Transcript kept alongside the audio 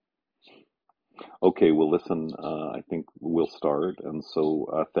Okay, well, listen, I think we'll start. And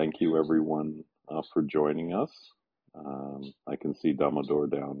so thank you, everyone, for joining us. I can see Damodar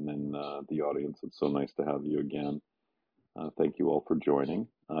down in the audience. It's so nice to have you again. Thank you all for joining.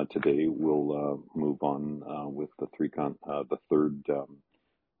 Today, we'll move on with the third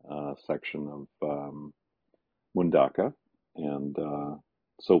section of Mundaka. And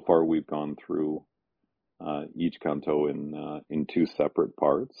so far, we've gone through each canto in two separate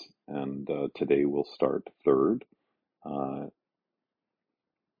parts, and today we'll start third.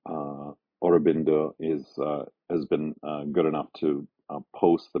 Aurobindo has been good enough to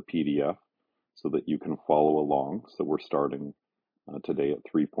post the PDF so that you can follow along. So we're starting today at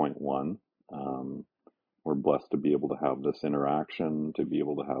 3.1. We're blessed to be able to have this interaction, to be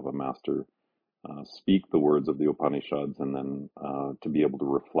able to have a master speak the words of the Upanishads, and then to be able to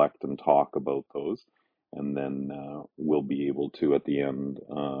reflect and talk about those. And then we'll be able to, at the end,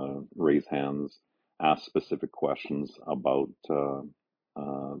 raise hands, ask specific questions about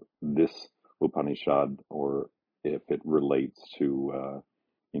this Upanishad, or if it relates to,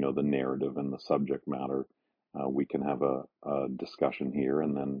 the narrative and the subject matter. We can have a discussion here,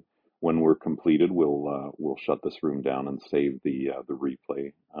 and then when we're completed, we'll shut this room down and save the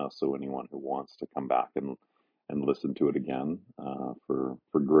replay. So anyone who wants to come back and listen to it again for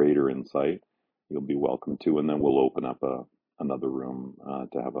greater insight, you'll be welcome to. And then we'll open up another room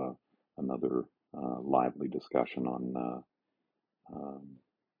to have another lively discussion on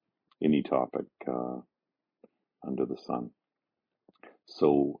any topic under the sun.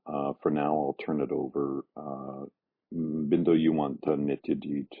 So for now, I'll turn it over. Bindo, you want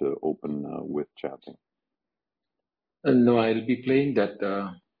Nityaji to open with chanting? No, I'll be playing that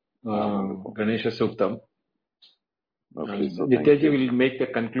Ganesha Suktam. Okay, so Nityaji will make the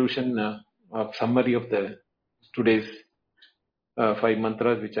conclusion of summary of the today's 5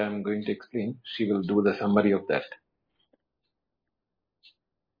 mantras, which I am going to explain. She will do the summary of that.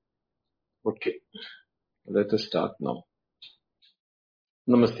 Okay, let us start now.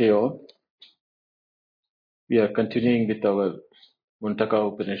 Namaste all. We are continuing with our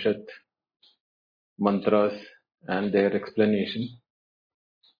Mundakopanishad mantras and their explanation.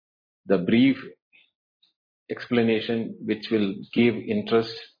 The brief explanation which will give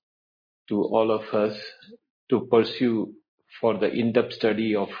interest to all of us to pursue for the in-depth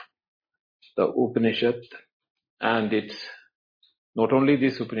study of the Upanishad, and it's not only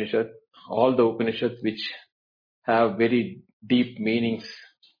this Upanishad, all the Upanishads which have very deep meanings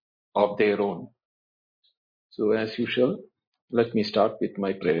of their own. So as usual, let me start with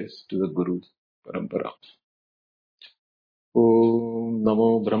my prayers to the Guru Parampara. Om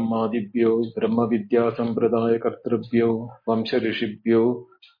Namo Brahmadibhyo Brahma Vidya Sampradaya Kartrabhyo Vamsha Rishibhyo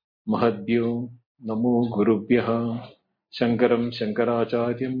Mahadbhyo Namo Gurubhyaha Shankaram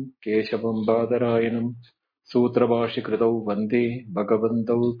Shankaracharyam Keshavam Badarayanam Sutrabhashikritau Vande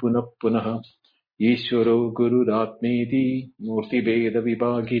Bhagavantau Punah Punah Ishvaro Gururatmeti Murtibheda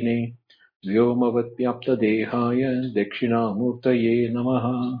Vibhagine Vyomavat Dehaya Dakshinamurtaye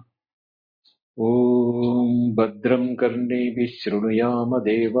Namaha. Om Bhadram Karne Vishrunuyama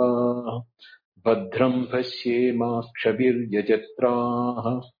Deva Bhadram Pashyema Kshabir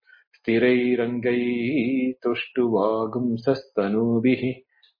Yajatraha Sthirairangai Tuštuvagum Sastanubihi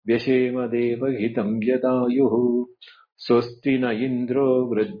Vyashema Deva Hitam Yadayuhu Swasti na Indro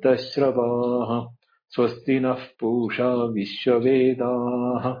Vriddashravaha Swasti na Pusha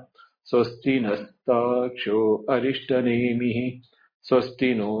Vishwavedaha Swasti nastaksho Arishtanemihi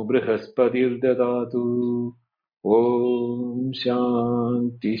Swasti no Brihaspati'r dadatu. Om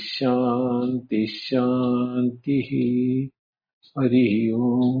Shanti Shanti Shanti. Hari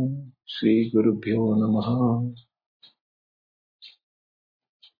Om. Shri Gurubhyo Namaha.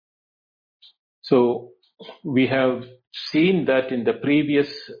 So we have seen that in the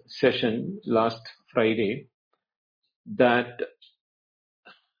previous session last Friday, that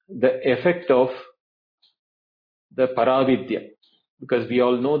the effect of the Paravidya, because we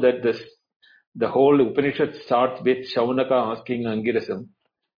all know that the whole Upanishad starts with Shaunaka asking Angirasam,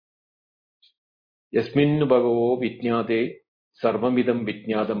 Yasmin Bhagavo Vijñāte Sarvamidam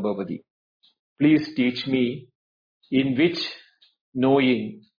Vijñādam Bhavati. Please teach me in which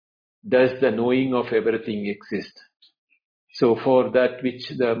knowing does the knowing of everything exist. So for that which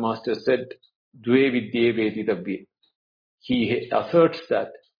the master said, Dve Vidye Veditavye, he asserts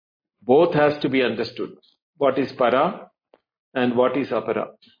that both has to be understood. What is Para and what is Apara?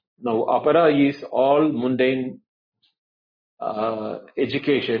 Now Apara is all mundane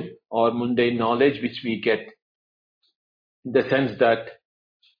education or mundane knowledge which we get, in the sense that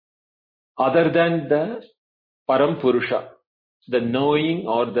other than the Param Purusha, the knowing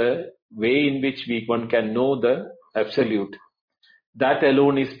or the way in which one can know the absolute. That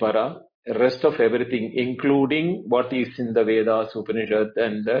alone is para. The rest of everything, including what is in the Vedas, Upanishad,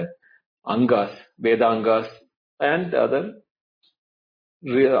 and the Angas, Veda Angas, and other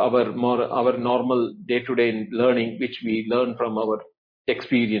our normal day-to-day learning, which we learn from our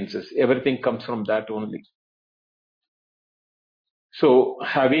experiences. Everything comes from that only. So,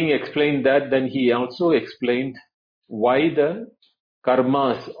 having explained that, then he also explained why the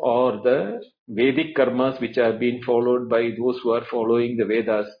karmas or the Vedic karmas which have been followed by those who are following the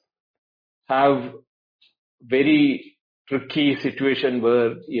Vedas have very tricky situation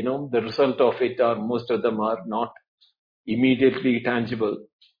where, the result of it or most of them are not immediately tangible.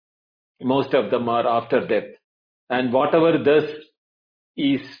 Most of them are after death. And whatever thus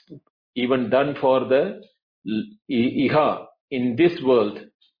is even done for the Iha in this world,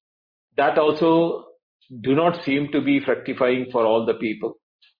 that also do not seem to be fructifying for all the people.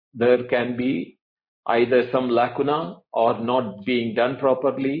 There can be either some lacuna or not being done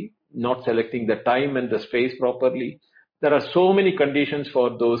properly, not selecting the time and the space properly. There are so many conditions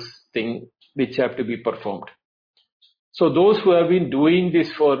for those things which have to be performed. So those who have been doing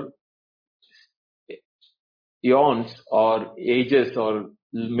this for eons or ages or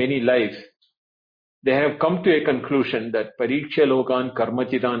many lives, they have come to a conclusion that pariksha lokan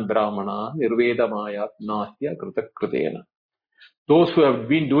karmachidan brahmana nirvedamayat nastya krutakrutena. Those who have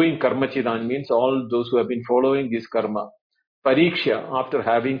been doing karmachidan means all those who have been following this karma. Pariksha, after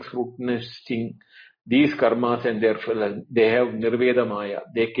having scrutinizing these karmas and their they have nirvedamaya.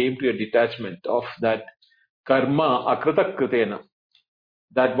 They came to a detachment of that karma akrutakrutena.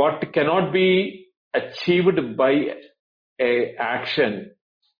 That what cannot be achieved by a action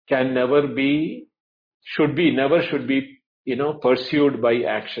can never be, should be pursued by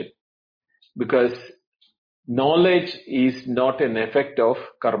action. Because knowledge is not an effect of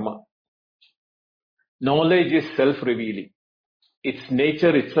karma. Knowledge is self-revealing. Its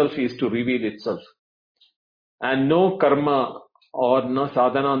nature itself is to reveal itself. And no karma or no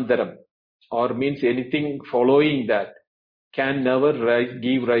sadhanandaram or means anything following that can never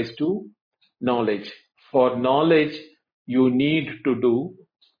give rise to knowledge. For knowledge, you need to do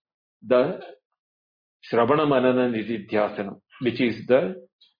the Shravana Manana Nididhyasanam, which is the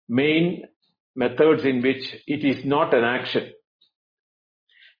main methods in which it is not an action.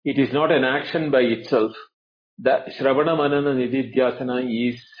 It is not an action by itself. The Shravana Manana Nididhyasana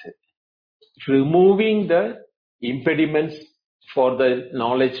is removing the impediments for the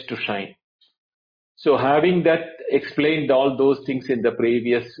knowledge to shine. So having that explained all those things in the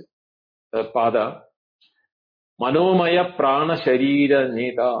previous pada, Manomaya Prana Sharira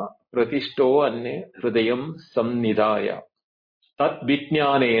Neta Pratishto Anne Hridayam Samnidaya Tat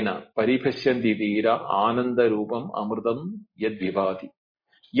Vijnanena Paripashyanti Veera Ananda Rupam Amrutam Yad Vivadi.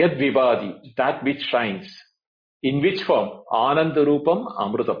 Yad Vivadi, that which shines. In which form? Ananda Rupam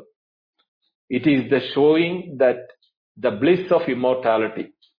Amrutam. It is the showing that the bliss of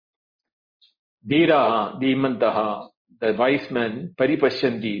immortality. Dhira, Dhimantaha, the wise men,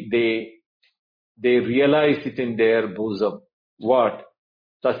 Paripashyanti, they realize it in their bosom. What?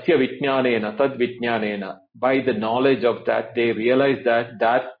 Tasya Vijnanena, Tad Vijnanena. By the knowledge of that, they realize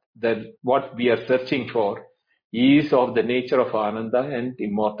that what we are searching for is of the nature of Ananda and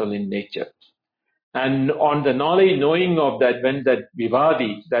immortal in nature. And on the knowing of that, when that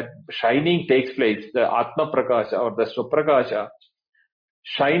vivadi, that shining takes place, the Atma Prakasha or the Swaprakasha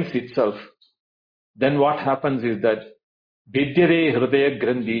shines itself, then what happens is that Vidyade Hridaya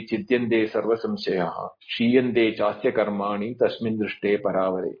Grandhi Chidyande Sarvasamshayaha Shiyande Chasya Karmani Tasmin Drishte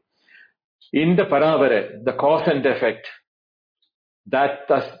Paravare. In the Paravare, the cause and effect, that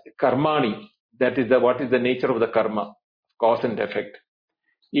Karmani, that is what is the nature of the karma, cause and effect.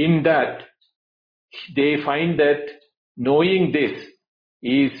 In that, they find that knowing this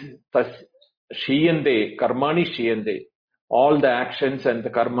is Shiyande, Karmani Shiyande. All the actions and the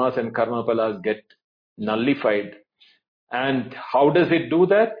karmas and karmapalas get nullified. And how does it do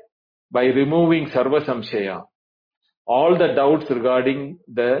that? By removing Sarva Samshaya. All the doubts regarding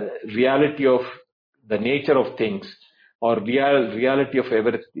the reality of the nature of things or reality of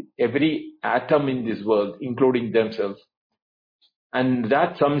every atom in this world, including themselves. And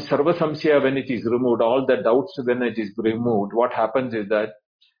that Sarva Samshaya, when it is removed, all the doubts when it is removed, what happens is that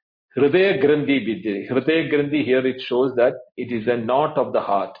Hridaya Grandhi Vidya. Hridaya Grandhi here it shows that it is a knot of the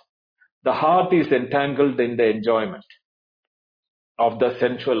heart. The heart is entangled in the enjoyment of the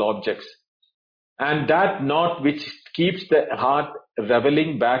sensual objects. And that knot which keeps the heart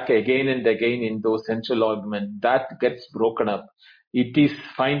reveling back again and again in those sensual arguments, that gets broken up. It is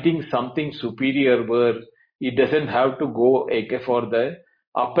finding something superior where it doesn't have to go for the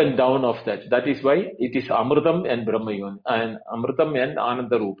up and down of that. That is why it is Amritam and Brahma and Amritam and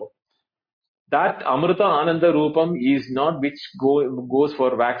Ananda Rupam. That Amrita Ananda Rupam is not which goes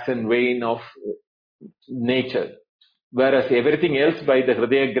for wax and wane of nature. Whereas everything else by the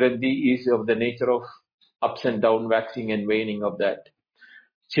Hridaya Grandhi is of the nature of ups and down, waxing and waning of that.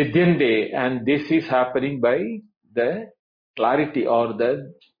 Chidyande, and this is happening by the clarity or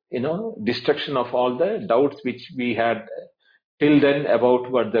the, destruction of all the doubts which we had till then about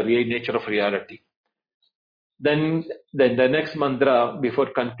what the real nature of reality. Then the next mantra before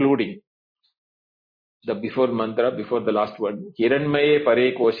concluding, before the last word, Hiranmaye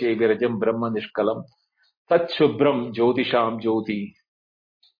pare koshe virajam brahma nishkalam tat shubram jyotisham jyoti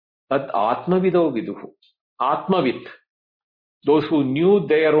tat atmavido viduhu. Atmavit, those who knew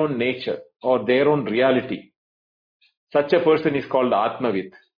their own nature or their own reality, such a person is called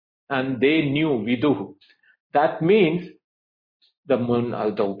Atmavit, and they knew viduhu. That means the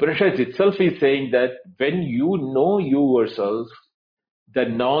Upanishad itself is saying that when you know yourself, the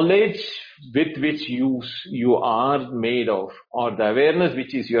knowledge with which you are made of, or the awareness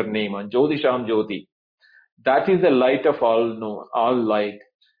which is your name, and Jyotisham Jyoti, that is the light of all light.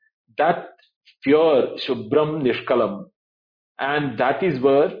 That pure Shubram Nishkalam, and that is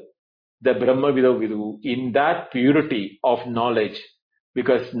where the Brahma Vidu, in that purity of knowledge,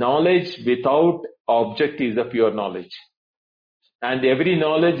 because knowledge without object is a pure knowledge. And every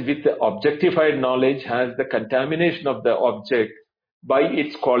knowledge with the objectified knowledge has the contamination of the object by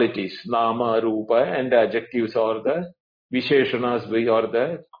its qualities, nama, rupa, and the adjectives or the visheshanas or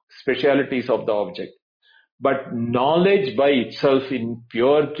the specialities of the object. But knowledge by itself in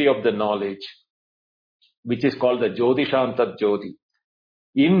purity of the knowledge, which is called the Jyotishantat Jyoti,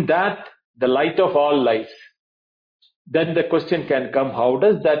 in that the light of all lights, then the question can come, how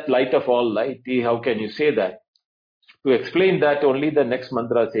does that light of all light, how can you say that? To explain that, only the next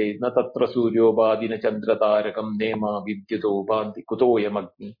mantra says, Na tatra suryo badina chandra tarakam nema vidyado bandi kutoyam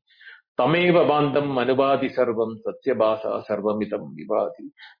agni tameva bandam anubadi sarvam satya basa sarvamitam vibhati.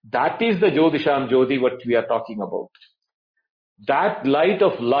 That is the Jyotisham Jyoti what we are talking about. That light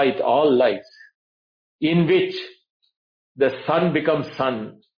of light, all lights, in which the sun becomes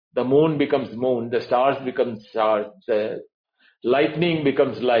sun, the moon becomes moon, the stars become stars, the lightning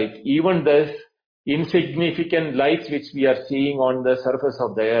becomes light, even the insignificant lights which we are seeing on the surface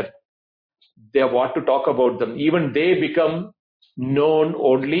of the earth, they want to talk about them. Even they become known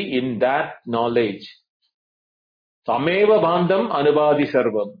only in that knowledge. Sameva bandham anubadi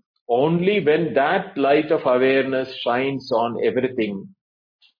sarvam. Only when that light of awareness shines on everything,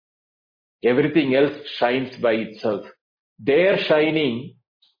 everything else shines by itself. Their shining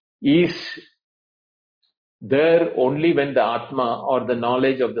is there only when the Atma or the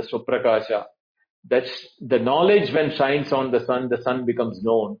knowledge of the Suprakasha, that's the knowledge when shines on the sun becomes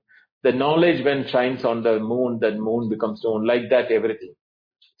known. The knowledge when shines on the moon becomes known. Like that, everything.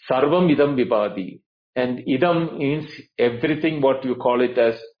 Sarvam idam vipadi. And idam means everything what you call it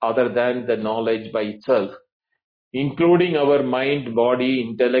as other than the knowledge by itself, including our mind, body,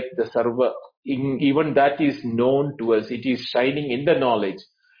 intellect, the sarva, even that is known to us. It is shining in the knowledge.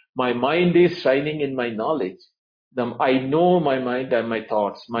 My mind is shining in my knowledge. I know my mind and my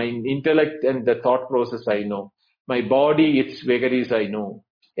thoughts, my intellect and the thought process I know. My body, its vagaries I know.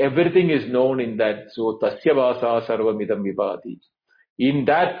 Everything is known in that. So, tasya vasa sarvamidam vibhati. In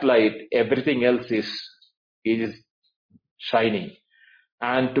that light, everything else is shining.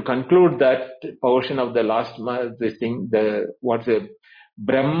 And to conclude that portion of the last, this thing,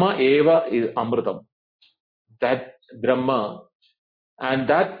 Brahma eva is Amritam. That Brahma, and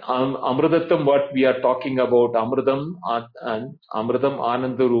that Amritattam, what we are talking about, Amritam and Amritam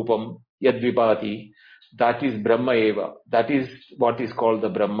Ananda Rupam Yadvipati, that is Brahma eva. That is what is called the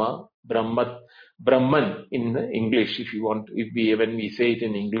Brahma, Brahman in English, if you want, when we say it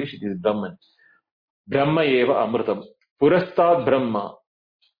in English, it is Brahman. Brahma eva Amritam. Purastad Brahma.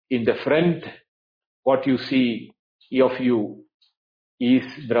 In the front, what you see of you is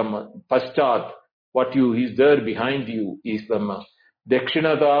Brahma. Paschat, what is there behind you is Brahma.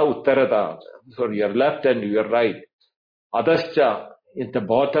 Dakshinata, Uttarata, so your left and your right. Adascha, in the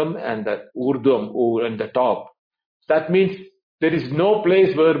bottom and the Urdhvam, and the top. That means there is no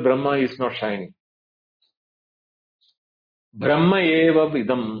place where Brahma is not shining. Brahma eva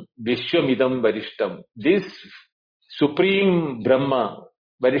vidam vishwamidam varishtam. This supreme Brahma,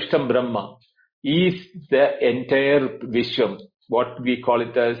 Varishtam Brahma, is the entire Vishwam, what we call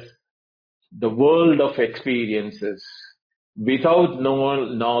it as the world of experiences. Without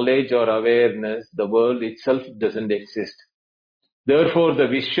knowledge or awareness, the world itself doesn't exist. Therefore, the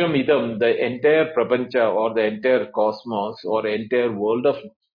Vishwam Idam, the entire Prapancha or the entire cosmos or entire world of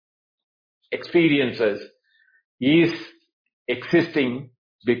experiences is existing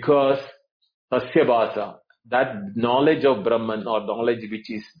because Tasya Bhasa, that knowledge of Brahman or knowledge which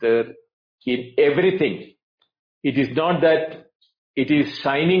is there in everything. It is not that it is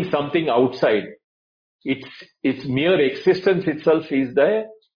shining something outside. Its mere existence itself is the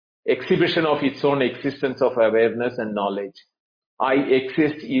exhibition of its own existence of awareness and knowledge. I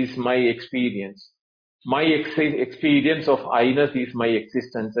exist is my experience. My experience of I-ness is my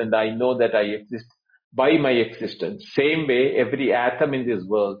existence, and I know that I exist by my existence. Same way, every atom in this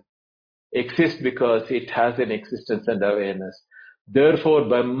world exists because it has an existence and awareness. Therefore,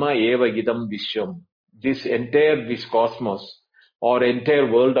 Brahma eva idam vishwam. This entire this cosmos or entire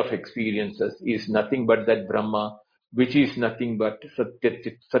world of experiences is nothing but that Brahma, which is nothing but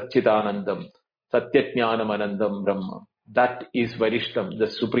Satchidanandam, Satyajnanamanandam Brahma. That is Varishtam, the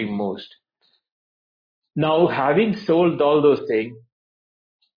supreme most. Now, having told all those things,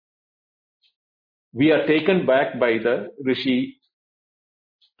 we are taken back by the Rishi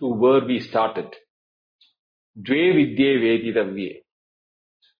to where we started. Dve vidye veditavye.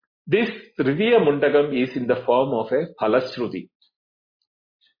 This Tritiya Mundakam is in the form of a Phalashruti.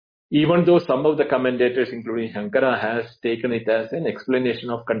 Even though some of the commentators, including Shankara, has taken it as an explanation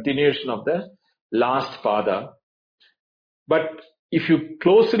of continuation of the last pada. But if you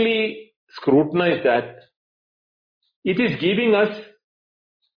closely scrutinize that, it is giving us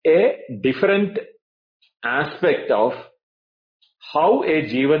a different aspect of how a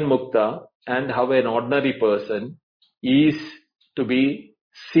Jivan Mukta and how an ordinary person is to be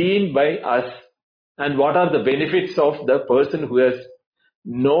seen by us, and what are the benefits of the person who has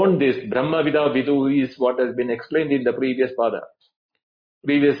known this. Brahma Vida Vidu is what has been explained in the previous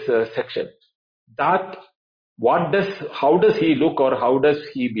section. That how does he look, or how does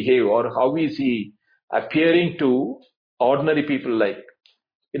he behave, or how is he appearing to ordinary people, like,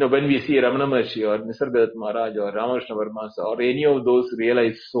 when we see Ramana Maharshi or Nisargadatta Maharaj or Ramakrishna Verma or any of those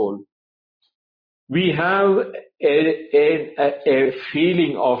realized souls, we have a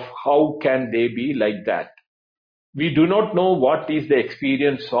feeling of how can they be like that. We do not know what is the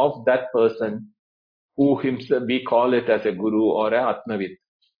experience of that person who himself, we call it as a guru or a Atmavid.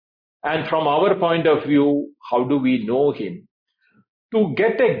 And from our point of view, how do we know him? To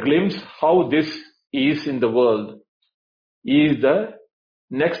get a glimpse how this is in the world is the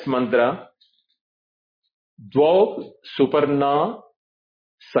next mantra. Dvau Suparna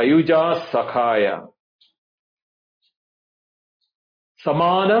Sayuja Sakhaya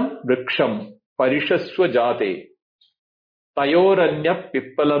Samanam Vriksham Parishaswa Jate Tayoranya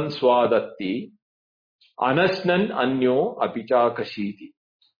Pippalam Swadatti Anasnan Anyo Apichakashiti.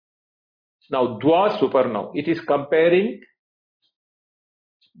 Now, Dva Suparna, it is comparing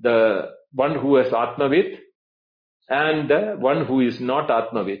the one who is Atmavit and the one who is not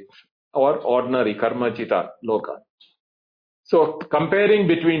Atmavit or ordinary Karmachita Loka. So, comparing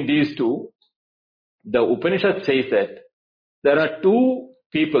between these two, the Upanishad says that there are two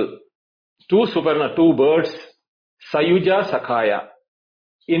people, two Suparna, two birds, Sayuja Sakhaya,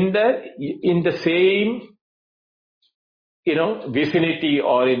 in the same, vicinity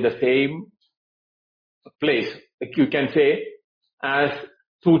or in the same place. Like you can say, as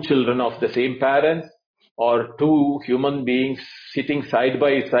two children of the same parents or two human beings sitting side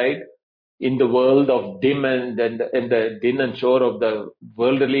by side in the world of dim and the din and shore of the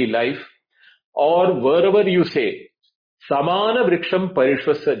worldly life, or wherever you say, Samana Vriksham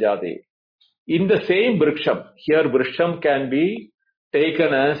Parishvasya Jade. In the same Vriksham, here Vriksham can be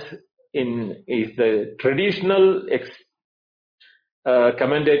taken as is the traditional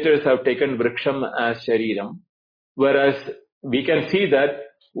commentators have taken Vriksham as Shariram, whereas we can see that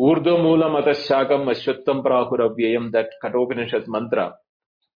Urdu Mula Matashakam Ashwattam Prahuravyayam, that Kathopanishad mantra,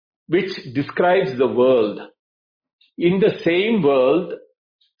 which describes the world. In the same world,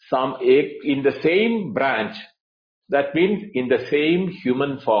 in the same branch, that means in the same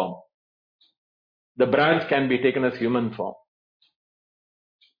human form. The branch can be taken as human form.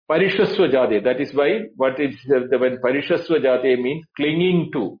 Parishasva Jate, that is why when Parishasva Jate means clinging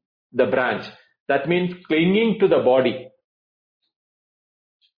to the branch. That means clinging to the body.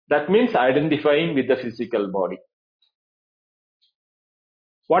 That means identifying with the physical body.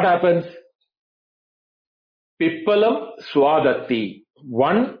 What happens? Pippalam Swadatti.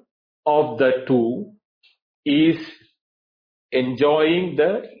 One of the two is enjoying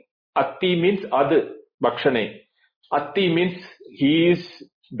the Atti means Ad Bhakshane. Atti means he is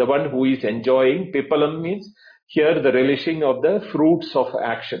the one who is enjoying. Pippalam means here the relishing of the fruits of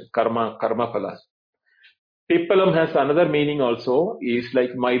action, karma phalas. Pipalam has another meaning also, is like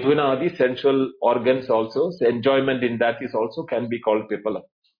Maidhuna, the sensual organs also. So enjoyment in that is also can be called Pipalam.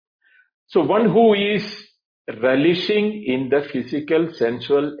 So one who is relishing in the physical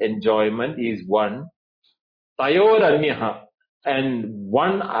sensual enjoyment is one. Tayor Anyaha. And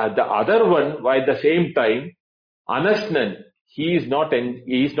one, the other one, by the same time, Anasnan, he is not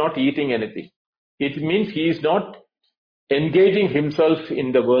eating anything. It means he is not engaging himself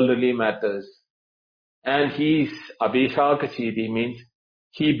in the worldly matters. And he is Abhishakachiti, means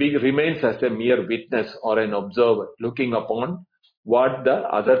he remains as a mere witness or an observer, looking upon what the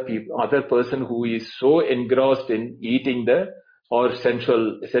other person who is so engrossed in eating or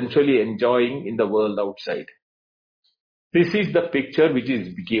sensually enjoying in the world outside. This is the picture which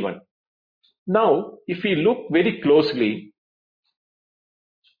is given. Now, if we look very closely,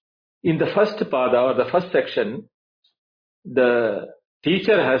 in the first pada or the first section, the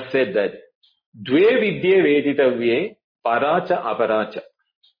teacher has said that Dve vidye veditavye paracha aparacha.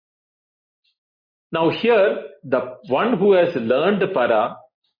 Now here, the one who has learned para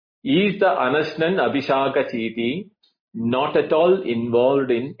is the Anasnan Abhishaka Chiti, not at all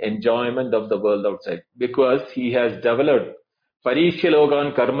involved in enjoyment of the world outside, because he has developed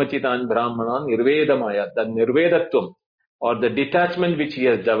Parishalogan Karmachitan Brahmanan Nirvedamaya, the Nirvedatvam, or the detachment which he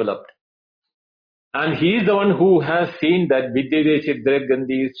has developed. And he is the one who has seen that Vidyade Chidre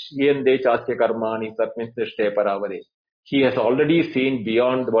Gandhi Shiyande Chasya Karmani Satmiste Paravare. He has already seen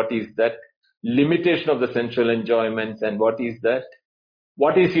beyond what is that limitation of the sensual enjoyments and what is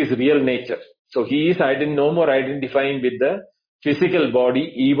his real nature. So he is no more identifying with the physical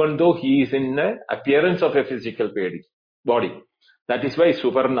body, even though he is in the appearance of a physical body. That is why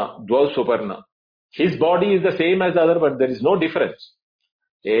Suparna, Dvav Suparna. His body is the same as the other, but there is no difference.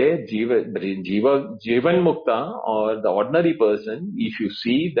 A Jivan Mukta or the ordinary person, if you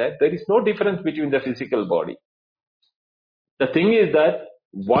see that there is no difference between the physical body. The thing is that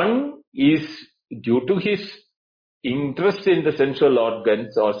one is due to his interest in the sensual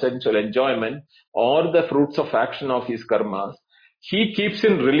organs or sensual enjoyment or the fruits of action of his karmas, he keeps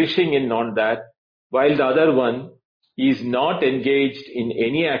in relishing in on that, while the other one is not engaged in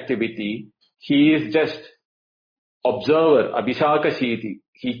any activity. He is just observer, Abhishaka Shiti.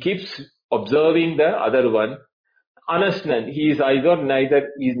 He keeps observing the other one. Anasnan, he is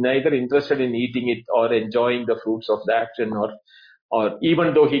neither interested in eating it or enjoying the fruits of the action, or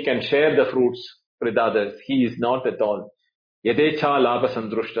even though he can share the fruits with others, he is not at all. Yadecha labha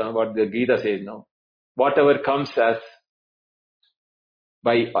sandrushta, what the Gita says now. Whatever comes as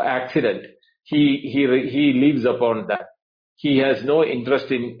by accident, he lives upon that. He has no interest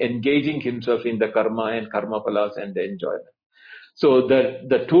in engaging himself in the karma and karma palas and the enjoyment. So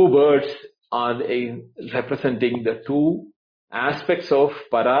the two words are representing the two aspects of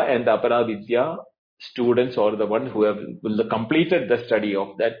para and apara vidya students, or the one who have completed the study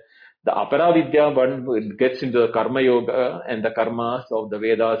of that. The apara vidya one gets into the karma yoga and the karmas of the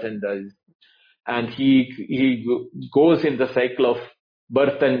Vedas, and he goes in the cycle of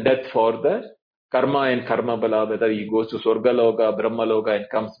birth and death for the karma and karma bala, whether he goes to Swarga Loka, Brahma Loka and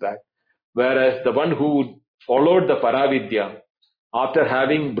comes back. Whereas the one who followed the Paravidya, after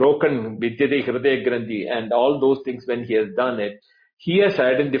having broken Vidyade Hridaya Grandhi and all those things, when he has done it, he has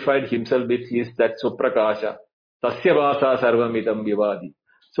identified himself with that Suprakasha, Tasya Vasa Sarvamidam Vivadi.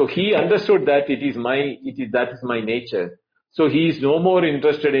 So he understood that that is my nature. So he is no more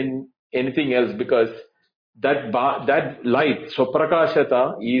interested in anything else, because that light,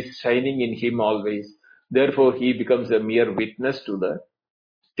 Suprakashata, is shining in him always. Therefore, he becomes a mere witness to the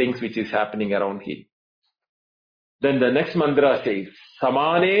things which is happening around him. Then the next mantra says,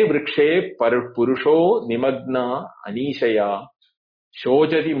 Samane vrikshe purusho nimagna anishaya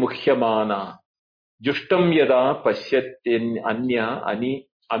shojati mukhyamana jushtam yada pasyatin anya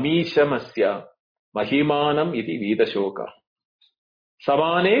amishamasya mahimanam iti vidashoka.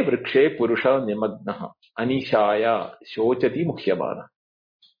 Samane vrikshe purusha nimagna anishaya shojati mukhyamana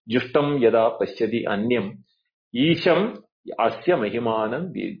jushtam yada pasyati anyam isham asya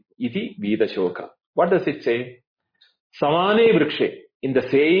mahimanam iti vidashoka. What does it say? Samane vrikshe, in the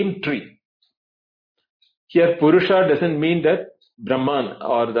same tree. Here Purusha doesn't mean that Brahman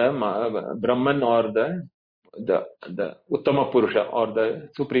or the Uttama Purusha or the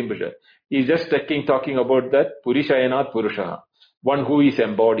Supreme Purusha. He's just talking about that Purishayanat Purusha, one who is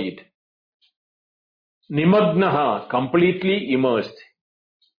embodied. Nimagnaha, completely immersed.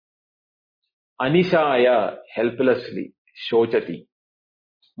 Anishaya, helplessly. Shochati.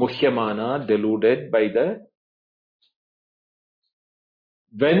 Muhyamana, deluded by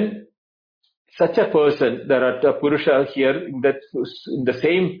when such a person, there are the Purusha here in the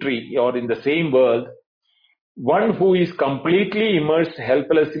same tree or in the same world, one who is completely immersed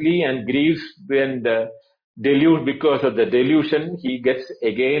helplessly and grieves when delude because of the delusion, he gets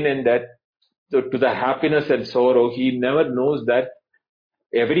again and that to the happiness and sorrow. He never knows that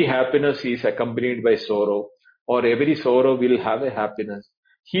every happiness is accompanied by sorrow, or every sorrow will have a happiness.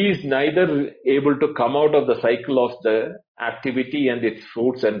 He is neither able to come out of the cycle of the activity and its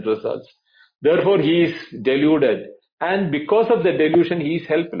fruits and results. Therefore, he is deluded. And because of the delusion, he is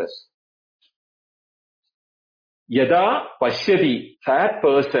helpless. Yada pashyati, that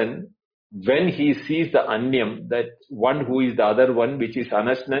person, when he sees the anyam, that one who is the other one, which is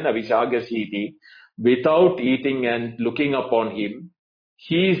anasnan avishagasiti, without eating and looking upon him,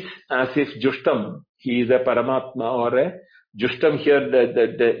 he is as if Jushtam, he is a Paramatma or a Jushtam here,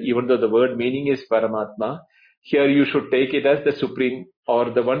 even though the word meaning is Paramatma, here you should take it as the supreme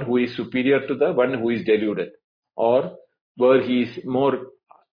or the one who is superior to the one who is deluded, or where he is more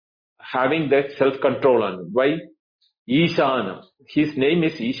having that self-control on. Why? Ishana. His name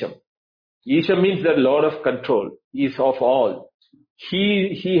is Isham. Isham means the Lord of control. He is of all.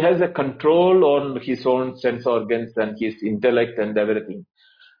 He has a control on his own sense organs and his intellect and everything.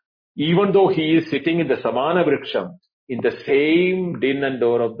 Even though he is sitting in the Samana Vriksham, in the same din and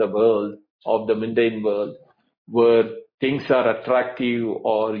door of the world, of the mundane world, where things are attractive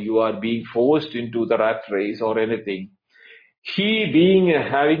or you are being forced into the rat race or anything, he being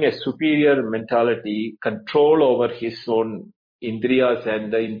having a superior mentality, control over his own indriyas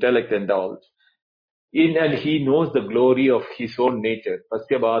and the intellect and all, and he knows the glory of his own nature.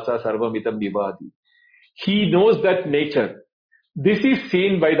 Pasya bhasa sarvamitam vivadi. He knows that nature. This is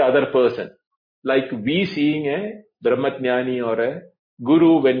seen by the other person. Like we seeing a Brahmatnyani or a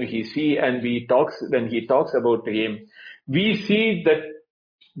Guru when he see and when he talks about him, we see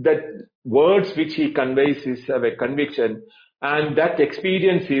that words which he conveys is of a conviction, and that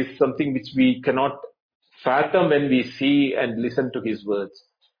experience is something which we cannot fathom when we see and listen to his words.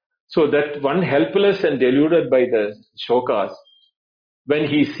 So that one helpless and deluded by the shokas, when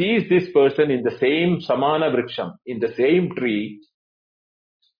he sees this person in the same samana vriksham, in the same tree,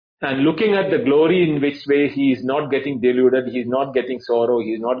 and looking at the glory in which way he is not getting deluded, he is not getting sorrow,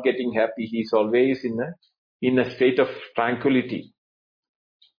 he is not getting happy, he is always in a state of tranquility.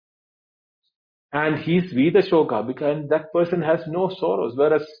 And he is Vida Shoka, because that person has no sorrows,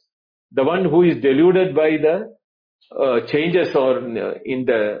 whereas the one who is deluded by the changes or in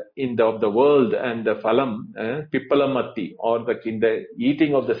the of the world and the phalam, pippalamatti, or in the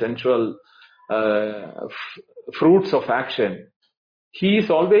eating of the sensual fruits of action, he is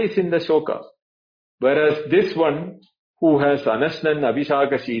always in the shoka. Whereas this one who has anasnan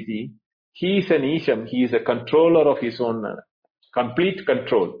abhishakashiti, he is an isham, he is a controller of his own, complete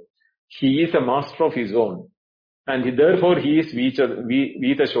control. He is a master of his own. And therefore he is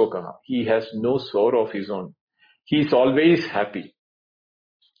Vita Shoka. He has no sorrow of his own. He is always happy.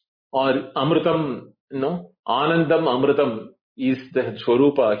 Or Amritam, no? Anandam Amritam is the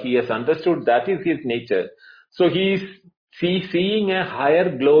Swarupa. He has understood that is his nature. So he is seeing a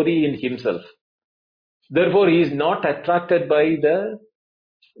higher glory in himself. Therefore he is not attracted by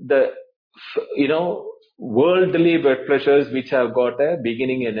the worldly pleasures which have got a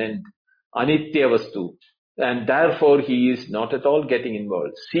beginning and end. Anitya vastu. And therefore he is not at all getting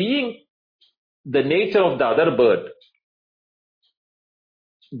involved. Seeing the nature of the other bird,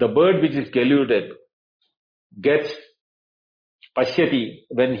 the bird which is deluded, gets pashyati,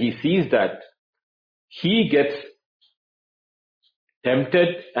 when he sees that, he gets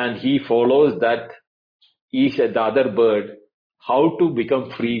tempted and he follows that the other bird, how to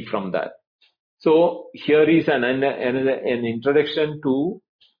become free from that. So here is an introduction to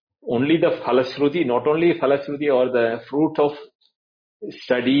only the phalashruti, not only phalashruti or the fruit of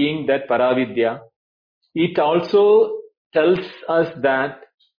studying that paravidya. It also tells us that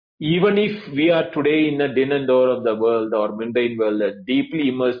even if we are today in a din and door of the world or mundane world, deeply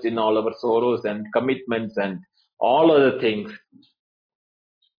immersed in all our sorrows and commitments and all other things,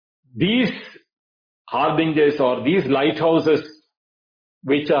 these harbingers or these lighthouses,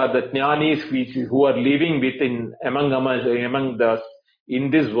 which are the jnanis who are living within among us in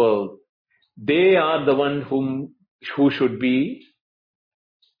this world, they are the one who should be,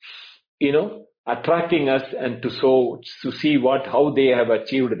 attracting us and to see how they have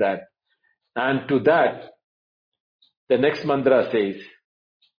achieved that. And to that, the next mantra says,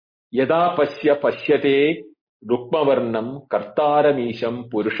 Yada pasya pasyate rukmavarnam kartaramisham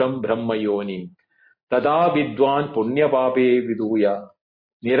purusham brahmayoni tada vidwan punyapape viduya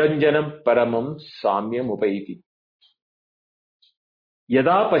niranjanam paramam samyam upaiti.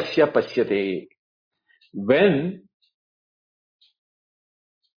 Yada pasya pasyate, when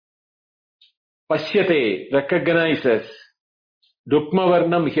Pashyate, recognizes.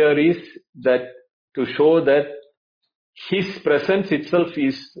 Rukmavarnam here is that to show that his presence itself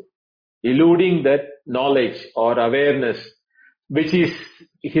is eluding that knowledge or awareness, which is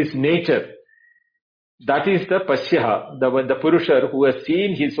his nature. That is the Pashyaha, the Purusha who has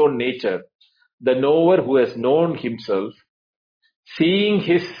seen his own nature, the knower who has known himself, seeing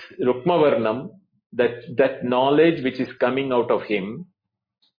his Rukmavarnam, that knowledge which is coming out of him.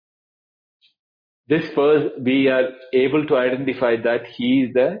 This first, we are able to identify that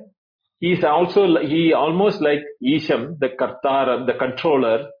he almost like Isham, the Kartaram, the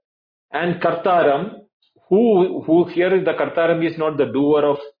controller, and Kartaram, who here is the Kartaram is not the doer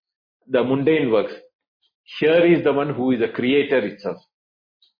of the mundane works. Here is the one who is the creator itself.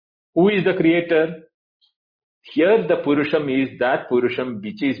 Who is the creator? Here the Purusham is that Purusham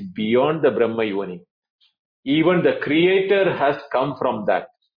which is beyond the Brahma Yoni. Even the creator has come from that.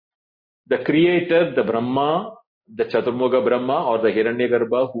 The creator, the Brahma, the Chaturmukha Brahma or the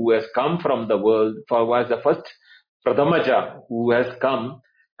Hiranyagarbha who has come from the world, was the first Pradhamaja who has come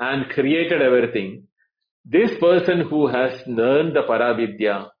and created everything. This person who has learned the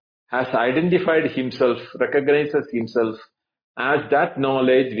Paravidya has identified himself, recognizes himself as that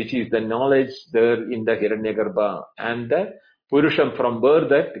knowledge which is the knowledge there in the Hiranyagarbha and the Purusham from where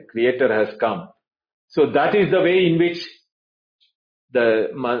that creator has come. So that is the way in which the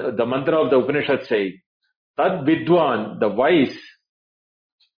mantra of the Upanishad says, Tad Vidwan, the wise,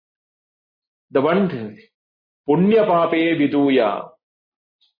 the one, Punya Pape Viduya,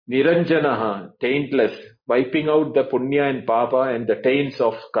 Niranjanaha, taintless, wiping out the Punya and Papa and the taints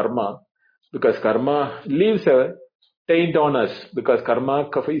of karma, because karma leaves a taint on us, because karma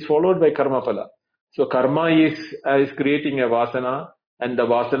is followed by karma phala. So karma is creating a vasana, and the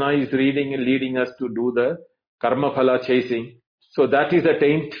vasana is leading us to do the karma phala chasing. So that is a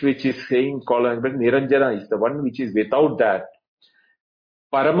taint which is saying, but Niranjana is the one which is without that.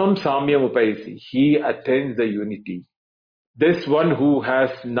 Paramam Samyam Upaisi, he attains the unity. This one who has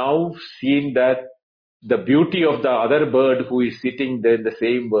now seen that the beauty of the other bird who is sitting there in the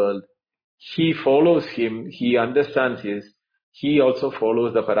same world, he follows him, he understands he also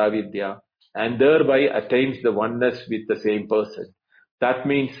follows the Paravidya and thereby attains the oneness with the same person. That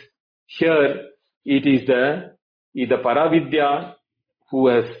means here it is the Paravidya who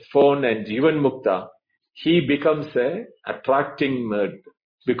has found and Jivan Mukta, he becomes a attracting mud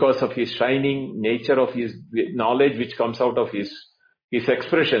because of his shining nature of his knowledge which comes out of his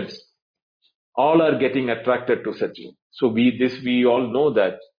expressions. All are getting attracted to such. So we all know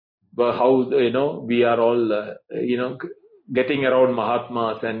that how we are all getting around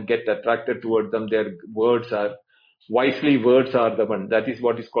Mahatmas and get attracted towards them. Their words are the one. That is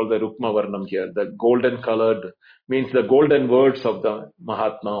what is called the Rukma Varnam here. The golden colored means the golden words of the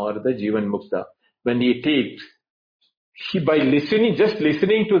Mahatma or the Jivan Mukta. When he takes, by just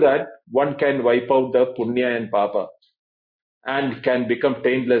listening to that, one can wipe out the Punya and Papa and can become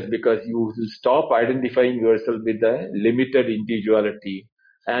taintless because you will stop identifying yourself with the limited individuality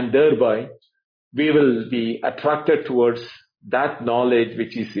and thereby we will be attracted towards that knowledge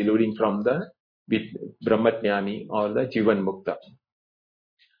which is eluding from the Brahmatjnani or the Jivan Mukta.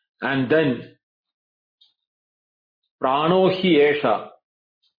 And then Prano hi esha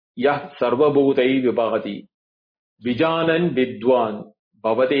yah sarvabhutai vibhati vijanan vidwan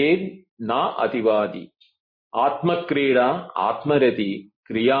bhavate na ativadi Atma Krida Atmarati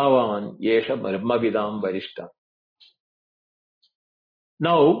Kriyavan Yesha Brahmavidam Varishta.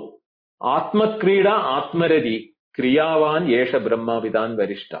 Now, Atma Krida Atmarati Kriyavan Yesha Brahmavidam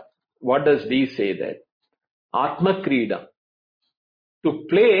Varishta. What does these say there? Atma Krida. To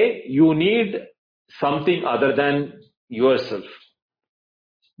play, you need something other than yourself.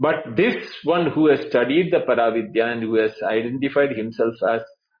 But this one who has studied the Paravidya and who has identified himself as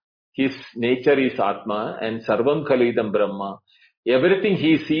his nature is Atma and Sarvam Khalidam Brahma. Everything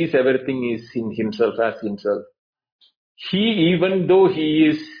he sees, everything is in himself as himself. Even though he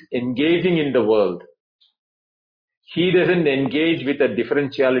is engaging in the world, he doesn't engage with the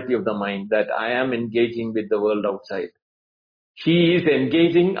differentiality of the mind that I am engaging with the world outside. He is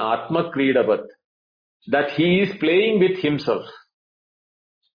engaging Atma Kridavat, that he is playing with himself.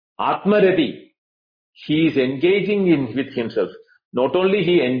 Atmarati, he is engaging with himself. Not only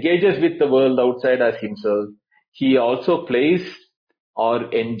he engages with the world outside as himself, he also plays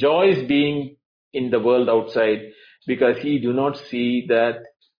or enjoys being in the world outside because he do not see that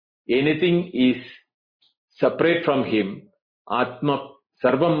anything is separate from him. Atma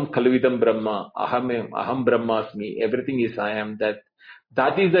Sarvam Kalvidam Brahma, Aham Brahmasmi, everything is I am.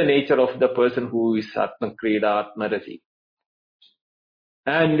 That is the nature of the person who is Atma Krida, Atmarati.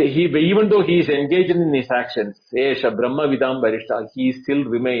 And even though he is engaged in his actions, Esha Brahma Vidam Barishta, he still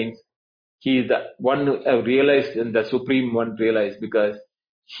remains, he is the one who realized and the supreme one realized, because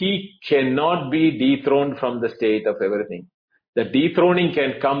he cannot be dethroned from the state of everything. The dethroning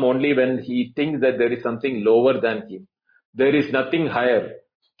can come only when he thinks that there is something lower than him. There is nothing higher.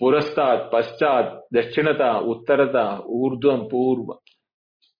 Purastat, Paschat, Dakshinata, Uttarata, Urdhvam, Purva.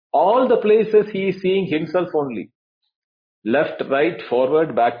 All the places he is seeing himself only. Left, right,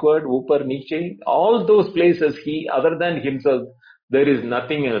 forward, backward, upper, niche, all those places he, other than himself, there is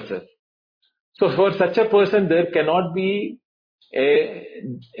nothing else. So for such a person, there cannot be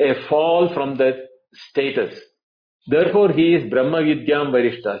a fall from that status. Therefore, he is Brahma Vidyam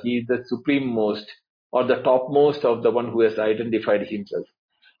Varishta. He is the supreme most or the topmost of the one who has identified himself.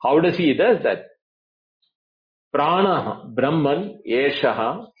 How does he does that? Prana, Brahman,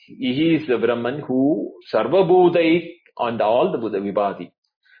 Eshaha, he is the Brahman who Sarvabhudai and all the Buddha Vibhati.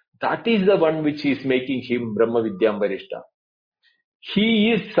 That is the one which is making him Brahma Vidyam Varishta.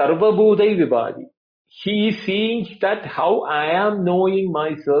 He is Sarvabhudai Vibhati. He is seeing that how I am knowing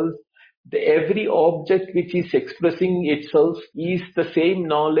myself, every object which is expressing itself is the same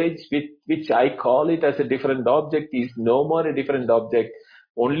knowledge with which I call it as a different object is no more a different object.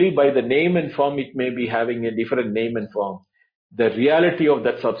 Only by the name and form it may be having a different name and form. The reality of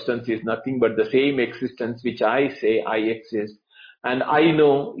that substance is nothing but the same existence which I say I exist. And I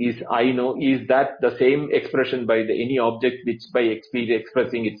know is that the same expression by any object which by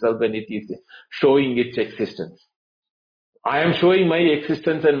expressing itself when it is showing its existence. I am showing my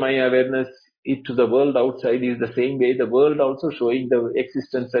existence and my awareness it to the world outside is the same way the world also showing the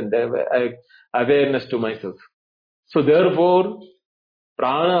existence and awareness to myself. So therefore,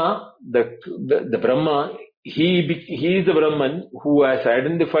 Prana, the Brahma, he is the Brahman who has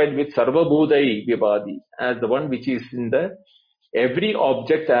identified with Sarvabhudai Vibhadi as the one which is in the every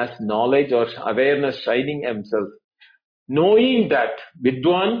object as knowledge or awareness shining himself. Knowing that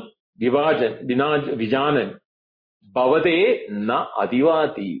Vidwan Vijanan Bhavate na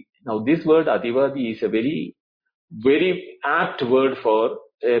Adivati. Now this word Adivati is a very, very apt word for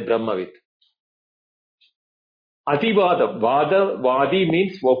a Brahmavid. Ativada, Vadi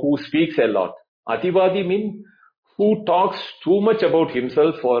means who speaks a lot. Ativadi means who talks too much about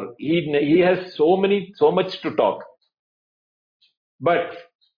himself or he has so much to talk. But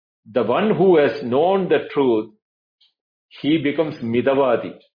the one who has known the truth, he becomes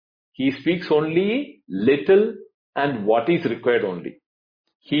Midavadi. He speaks only little and what is required only.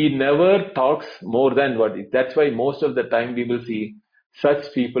 He never talks more than what is. That's why most of the time we will see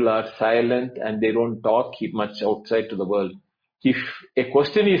such people are silent and they don't talk much outside to the world. If a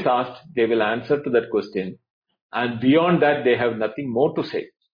question is asked, they will answer to that question. And beyond that, they have nothing more to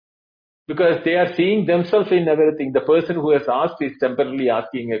say. Because they are seeing themselves in everything. The person who has asked is temporarily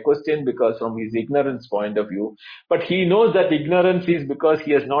asking a question because from his ignorance point of view. But he knows that ignorance is because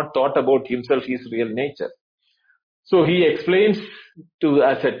he has not thought about himself, his real nature. So he explains to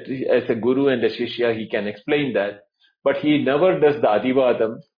as a guru and a shishya, he can explain that, but he never does the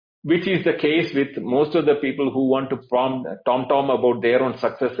adivadam, which is the case with most of the people who want to tom-tom about their own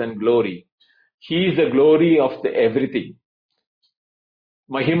success and glory. He is the glory of the everything.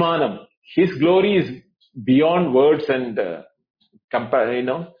 Mahimanam, his glory is beyond words and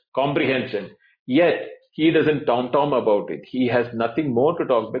comprehension. Yet he doesn't tom-tom about it. He has nothing more to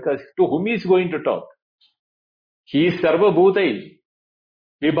talk because to whom he is going to talk? He is Sarva Bhutai,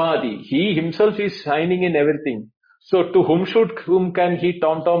 Vibhadi. He himself is shining in everything. So to whom can he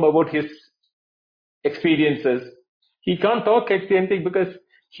tom-tom about his experiences? He can't talk anything because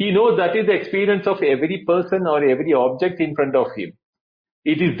he knows that is the experience of every person or every object in front of him.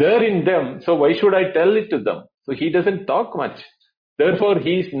 It is there in them, so why should I tell it to them? So he doesn't talk much. Therefore,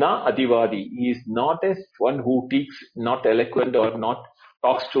 he is na adivadi. He is not a one who speaks, not eloquent or not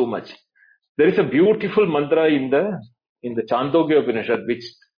talks too much. There is a beautiful mantra in the Chandogya Upanishad,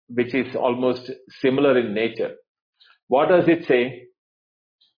 which is almost similar in nature. What does it say?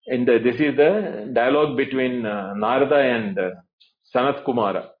 This is the dialogue between Narada and Sanat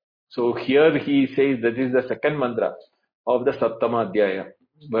Kumara. So here he says this is the second mantra of the Saptama Adhyaya,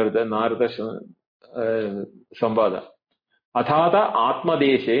 where the Narada Samvada. Athata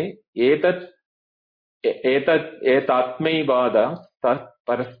Atmadeshe etatmaivada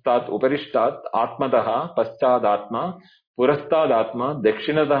parastat uparistat atmadaha paschadatma purastadatma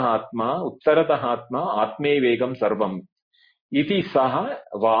dakshinadatma uttaradatma atme vegam sarvam iti saha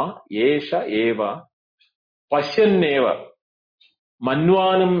va yesha eva pashyanneva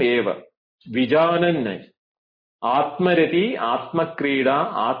manvanam eva vijanan atmarati atmakrida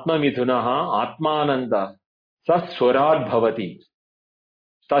atmamidhunaha atmananda saswarad bhavati.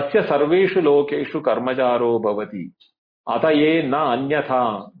 Tasya sarveshu lokeshu karmacharo bhavati. Ataye na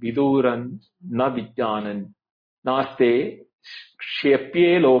anyatha viduran na vijnanan. Naste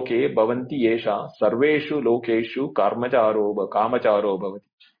Shepye loke bhavanti yesha sarveshu lokeshu kamacharo bhavati.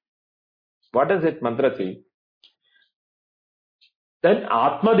 What does that mantra say? Then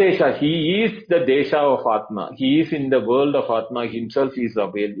Atma Desha, he is the Desha of Atma. He is in the world of Atma. Himself is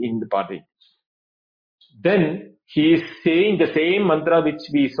availed in the body. Then he is saying the same mantra which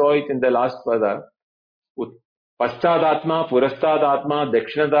we saw it in the last pada. Paschad Purastad Atma,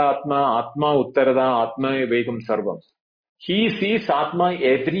 Dakshinada Atma, Atma Uttarada, Atma Vegam Sarvam. He sees Atma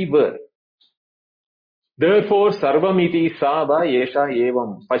everywhere. Therefore, Sarvam iti Sava Yesha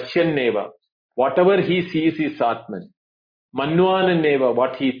Evam, Pashyanneva. Whatever he sees is Atman. Manvananneva,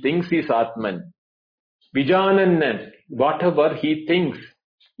 what he thinks is Atman. Vijanannan, whatever he thinks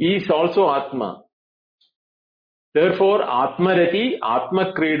is also Atma. Therefore, Atmarati,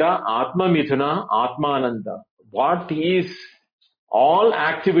 Atmakrida, Atmamithuna, Atmananda. What is, all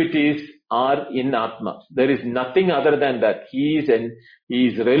activities are in Atma. There is nothing other than that. He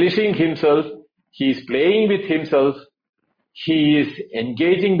is relishing himself, he is playing with himself, he is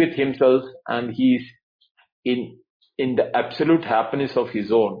engaging with himself, and he is in the absolute happiness of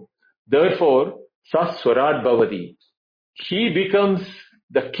his own. Therefore, Saswarat Bhavati. He becomes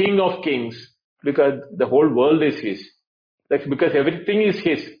the king of kings because the whole world is his. That's because everything is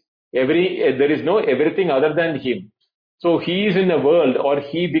his. There is no everything other than him. So he is in the world, or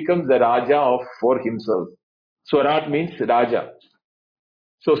he becomes the Raja for himself. Swarat means Raja.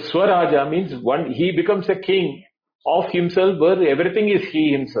 So Swaraja means he becomes a king of himself where everything is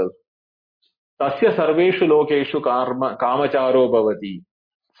he himself. Tasya sarveshu lokeshu kamacharo bhavati.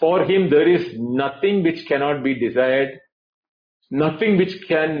 For him there is nothing which cannot be desired, nothing which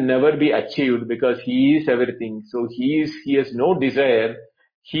can never be achieved because he is everything. So he has no desire.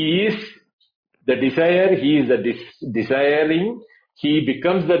 He is the desire, he is the desiring, he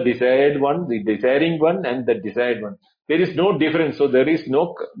becomes the desired one, the desiring one and the desired one. There is no difference. So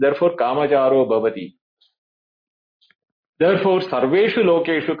therefore kamacharo bhavati. Therefore sarveshu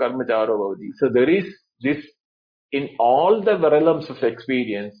lokeshu karmacharo bhavati. So there is this in all the realms of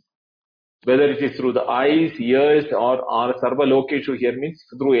experience, whether it is through the eyes, ears, or sarva lokeshu here means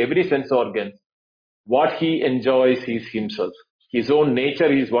through every sense organ, what he enjoys is himself. His own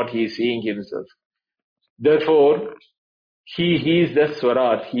nature is what he is seeing himself. Therefore, he is the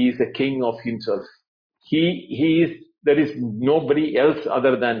Swarat, he is the king of himself. There is nobody else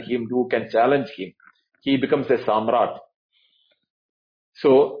other than him who can challenge him. He becomes a Samrat.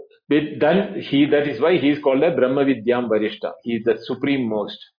 So, that is why he is called a Brahma Vidyam Varishta. He is the supreme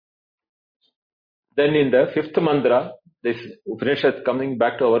most. Then in the fifth mantra, this Upanishad, coming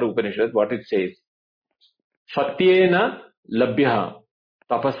back to our Upanishad, what it says, Satyena labhya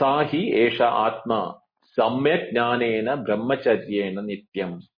tapasahi esha atma samyak jnanena brahmacharyena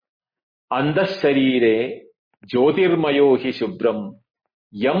nityam andasharire jyotirmayo hi shubram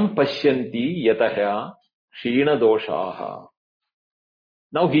yam pashyanti yatahya shina doshaha.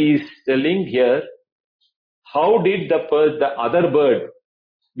 Now he is telling here, how did the other bird,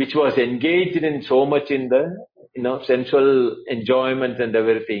 which was engaged in so much in the sensual enjoyment and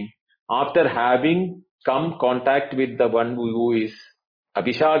everything, after having come contact with the one who is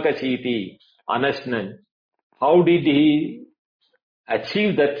Abhishakachiti, Anashnan, how did he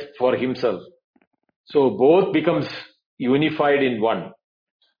achieve that for himself? So both becomes unified in one.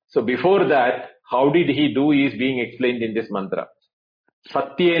 So before that, how did he do is being explained in this mantra.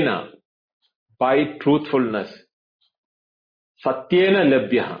 Satyena, by truthfulness. Satyena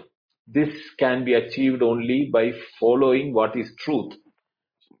labhya. This can be achieved only by following what is truth.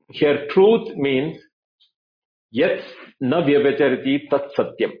 Here truth means yat na vyabhacharati tat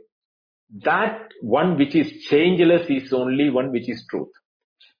satyam. That one which is changeless is only one which is truth.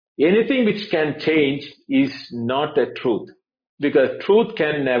 Anything which can change is not a truth, because truth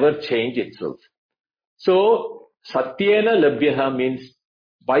can never change itself. So satyena labhya means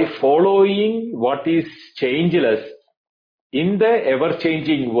by following what is changeless in the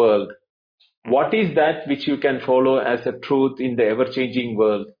ever-changing world. What is that which you can follow as a truth in the ever-changing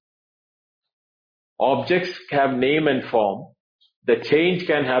world? Objects have name and form. The change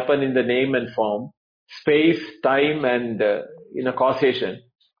can happen in the name and form, space, time, and causation.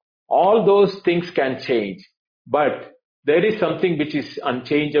 All those things can change, but there is something which is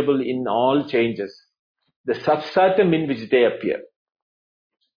unchangeable in all changes, the substratum in which they appear.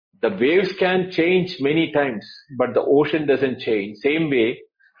 The waves can change many times, but the ocean doesn't change. Same way,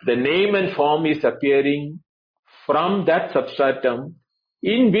 the name and form is appearing from that substratum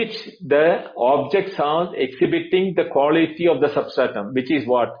in which the objects are exhibiting the quality of the substratum, which is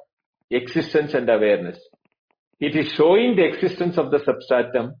what? Existence and awareness. It is showing the existence of the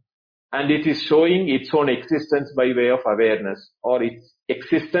substratum, and it is showing its own existence by way of awareness, or its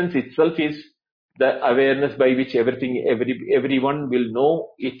existence itself is the awareness by which everyone will know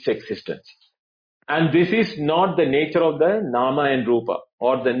its existence. And this is not the nature of the nama and rupa,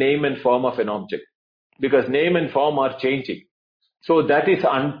 or the name and form of an object, because name and form are changing. So that is,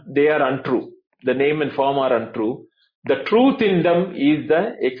 they are untrue. The name and form are untrue. The truth in them is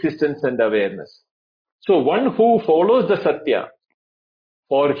the existence and awareness. So one who follows the Satya,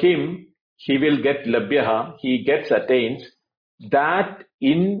 for him, he will get labhyaha, he gets attains, that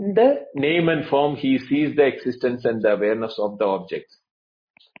in the name and form he sees the existence and the awareness of the objects.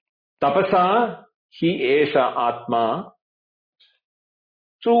 Tapasa, he esha atma.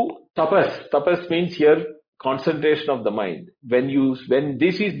 So tapas means here concentration of the mind. When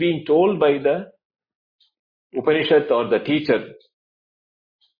this is being told by the Upanishad or the teacher,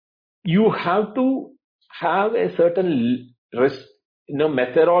 you have to have a certain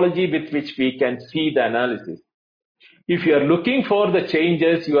methodology with which we can see the analysis. If you are looking for the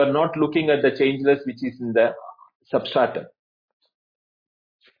changes, you are not looking at the changeless which is in the substratum.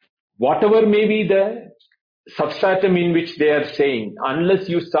 Whatever may be the substratum in which they are saying, unless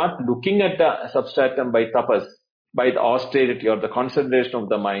you start looking at the substratum by tapas, by the austerity or the concentration of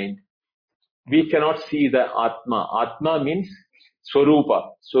the mind, we cannot see the Atma. Atma means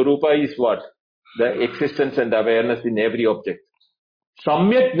Swarupa. Swarupa is what? The existence and awareness in every object.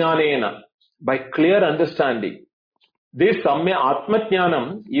 Samyak Jnanena, by clear understanding. This Atma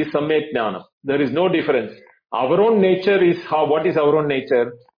Jnanam is Samyak Jnanam. There is no difference. Our own nature is how? What is our own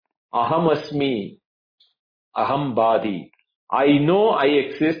nature? Aham Asmi, Aham Badi. I know I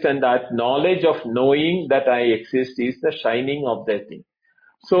exist, and that knowledge of knowing that I exist is the shining of that thing.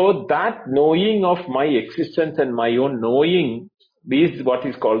 So that knowing of my existence and my own knowing is what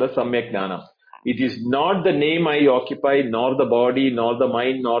is called a Samyak Jnana. It is not the name I occupy, nor the body, nor the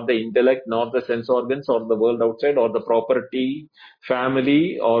mind, nor the intellect, nor the sense organs, or the world outside, or the property,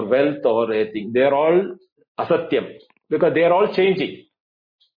 family, or wealth, or anything. They are all asatyam, because they are all changing.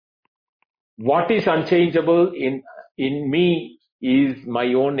 What is unchangeable in me is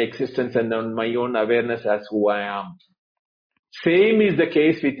my own existence and my own awareness as who I am. Same is the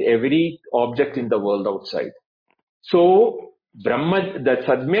case with every object in the world outside. So, the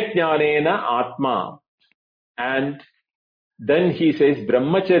Sadmyak Jnanena Atma, and then he says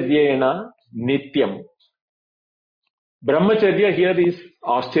Brahmacharyena Nityam. Brahmacharya here is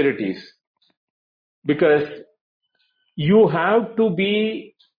austerities, because you have to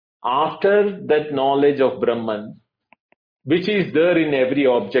be after that knowledge of Brahman, which is there in every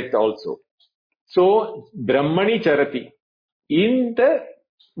object also. So, Brahmani Charati, into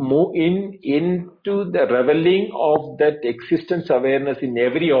the revealing of that existence awareness in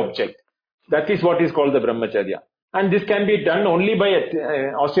every object. That is what is called the Brahmacharya. And this can be done only by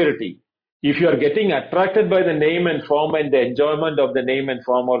austerity. If you are getting attracted by the name and form and the enjoyment of the name and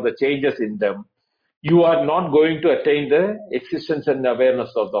form or the changes in them, you are not going to attain the existence and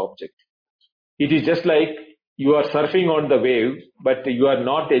awareness of the object. It is just like you are surfing on the wave, but you are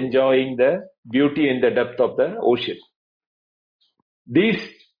not enjoying the beauty and the depth of the ocean. These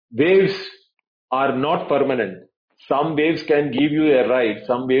waves are not permanent. Some waves can give you a ride,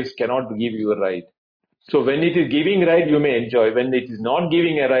 some waves cannot give you a ride. So when it is giving ride, you may enjoy. When it is not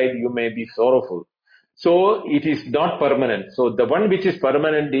giving a ride, you may be sorrowful. So it is not permanent. So the one which is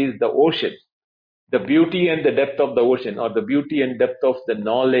permanent is the ocean. The beauty and the depth of the ocean, or the beauty and depth of the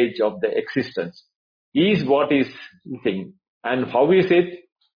knowledge of the existence, is what is the thing. And how is it?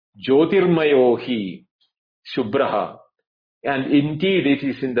 Jyotirmayohi Shubhraha. And indeed, it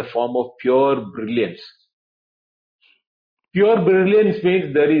is in the form of pure brilliance. Pure brilliance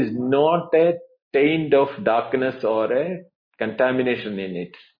means there is not a taint of darkness or a contamination in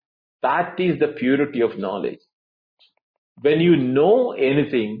it. That is the purity of knowledge. When you know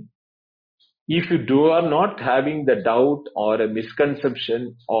anything, if you are not having the doubt or a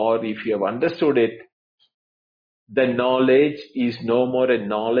misconception, or if you have understood it, the knowledge is no more a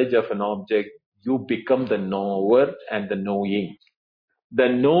knowledge of an object. You become the knower and the knowing. The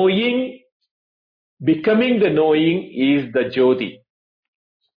knowing, becoming the knowing, is the Jyoti.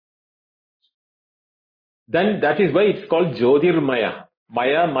 Then that is why it's called Jyotirmaya.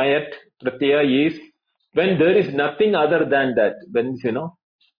 Maya, Mayat, Pratyaya is when there is nothing other than that. When,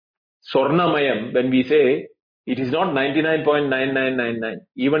 Swarnamayam, when we say it is not 99.9999,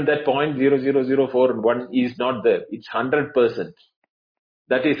 even that 0.00041 is not there. It's 100%.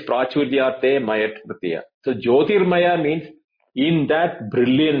 That is Prachuryate Mayat Pratyaya. So Jyotirmaya means in that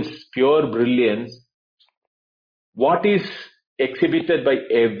brilliance, pure brilliance, what is exhibited by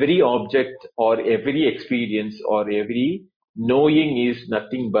every object or every experience or every knowing is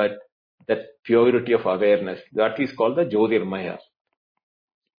nothing but that purity of awareness. That is called the Jyotirmaya.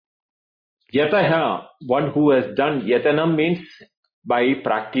 Yataha, one who has done, yatanam means by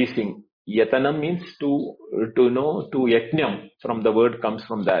practicing. Yatanam means to know, to yajnam, from the word comes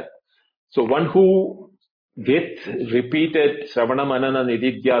from that. So one who with repeated Sravana Manana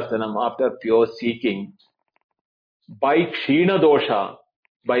Nididhyasanam after pure seeking, by Kshina dosha,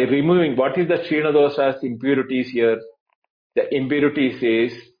 by removing, what is the Kshina dosha's impurities here? The impurity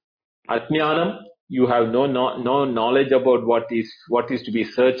says, Ajnanam, you have no knowledge about what is to be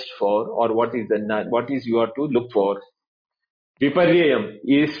searched for, or what is you are to look for. Viparyayam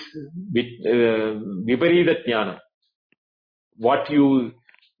is Viparita Jnanam. What you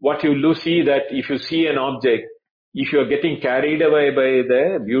see, that if you see an object, if you are getting carried away by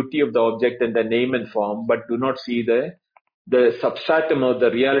the beauty of the object and the name and form, but do not see the substratum or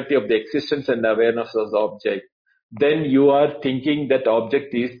the reality of the existence and awareness of the object, then you are thinking that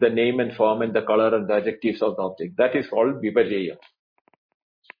object is the name and form and the color and the adjectives of the object. That is called viparya.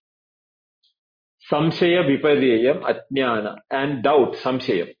 Samshaya viparyayam ajnana, and doubt,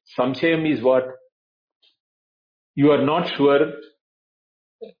 samshayam. Samshayam is what? You are not sure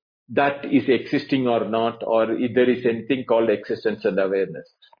that is existing or not, or if there is anything called existence and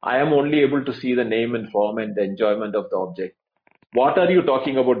awareness. I am only able to see the name and form and the enjoyment of the object. What are you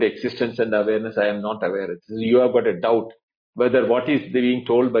talking about the existence and awareness? I am not aware. You have got a doubt whether what is being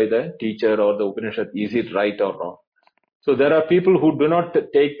told by the teacher or the Upanishad, is it right or wrong. So there are people who do not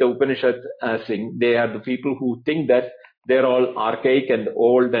take the Upanishad as thing. They are the people who think that they're all archaic and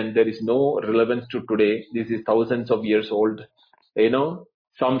old and there is no relevance to today. This is thousands of years old.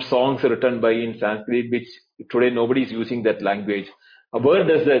 Some songs written by in Sanskrit, which today nobody is using that language.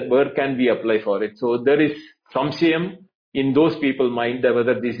 Where can we apply for it? So there is samshayam in those people's mind that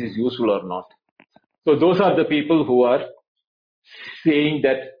whether this is useful or not. So those are the people who are saying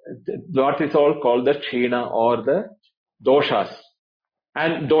that what is all called the Kshina or the doshas.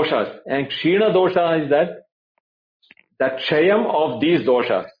 And Kshina dosha is that Kshayam of these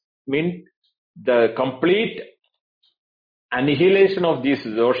doshas, mean the complete annihilation of these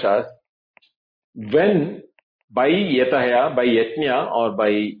doshas, when by yataya, by yajna, or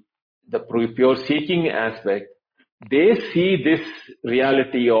by the pure seeking aspect, they see this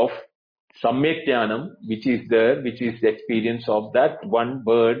reality of Samyak Jnanam, which is there, which is the experience of that one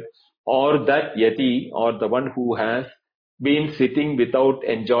bird or that yati or the one who has been sitting without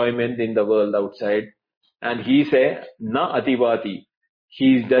enjoyment in the world outside. And he say, na ativati.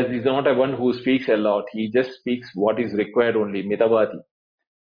 He's not a one who speaks a lot. He just speaks what is required only, mitavati.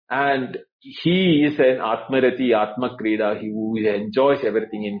 And he is an Atmarati, Atmakrida, who enjoys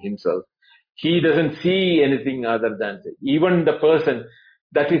everything in himself. He doesn't see anything other than even the person.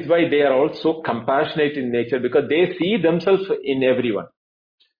 That is why they are also compassionate in nature, because they see themselves in everyone.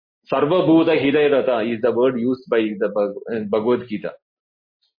 Sarva Bhuta Hidayarata is the word used by the Bhagavad Gita.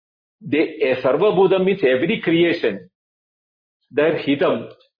 Sarva Bhuta means every creation, their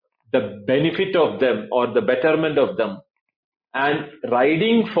hitam, the benefit of them or the betterment of them, and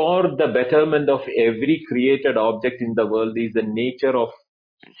riding for the betterment of every created object in the world is the nature of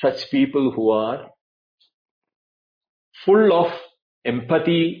such people who are full of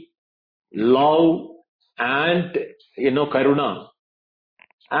empathy, love, and karuna.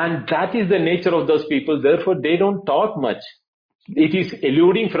 And that is the nature of those people. Therefore, they don't talk much. It is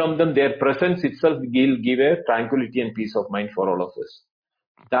eluding from them. Their presence itself will give a tranquility and peace of mind for all of us.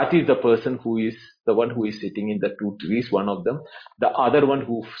 That is the person who is the one who is sitting in the two trees, one of them. The other one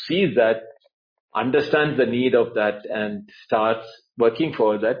who sees that, understands the need of that, and starts working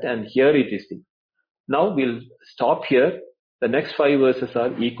for that. And here it is. Now we'll stop here. The next 5 verses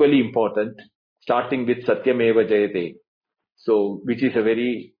are equally important, starting with Satyameva Jayate. So, which is a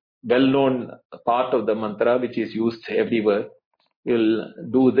very well-known part of the mantra, which is used everywhere. We'll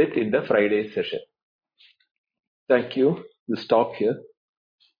do that in the Friday session. Thank you. We'll stop here.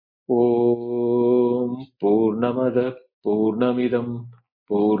 Om Purnamada Purnamidam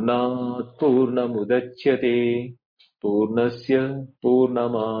Purnat Purnamudachyate Purnasya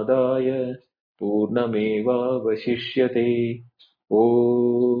Purnamadaya Purnameva Vashishyate.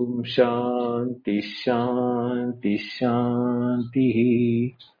 Om Shanti Shanti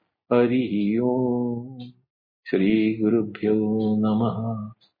Shanti. Hari Om. Shri Gurubhyo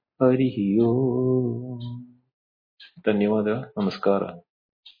Namaha. Hari Om. Dhanyavada. Namaskara.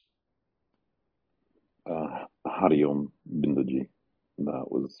 Hari Om Binduji. That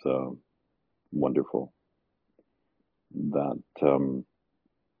was wonderful. that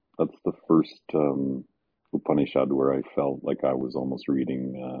that's the first Upanishad where I felt like I was almost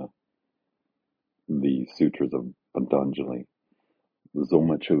reading the sutras of Patanjali. There's so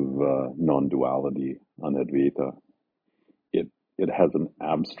much of non-duality on Advaita. It has an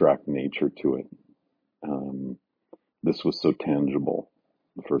abstract nature to it. Um, this was so tangible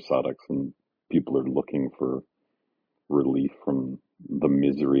for sadhaks, and people are looking for relief from the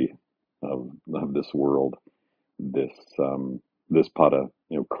misery of this world. This pada,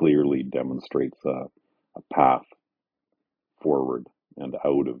 clearly demonstrates a path forward and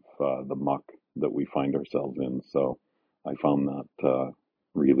out of the muck that we find ourselves in. So I found that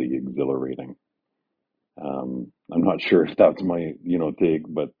really exhilarating. I'm not sure if that's my take,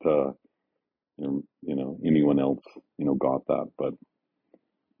 but anyone else got that,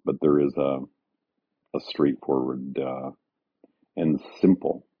 but there is a straightforward and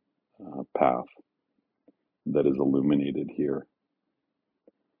simple path that is illuminated here.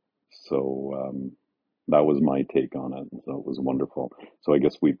 So that was my take on it. So it was wonderful. So I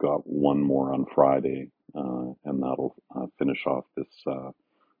guess we've got one more on Friday, and that'll finish off this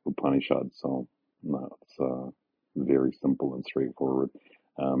Upanishad. So that's very simple and straightforward.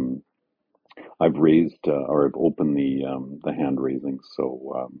 Um, I've raised or I've opened the hand raising.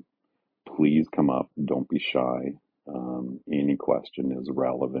 So please come up. Don't be shy. Any question is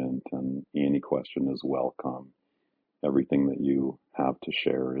relevant, and any question is welcome. Everything that you have to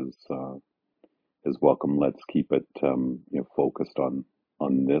share is welcome. Let's keep it focused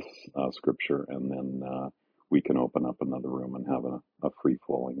on this scripture, and then we can open up another room and have a free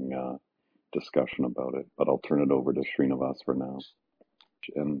flowing discussion about it. But I'll turn it over to Srinivas for now,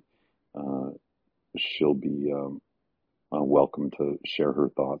 and uh, she'll be welcome to share her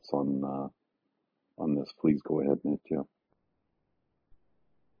thoughts on this. Please go ahead, Nitya.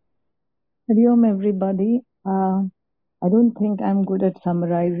 Hari Om, everybody. I don't think I'm good at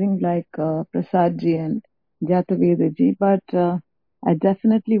summarizing like Prasad ji and Jataveda ji, but I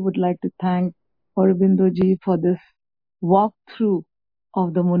definitely would like to thank Aurobindo ji for this walkthrough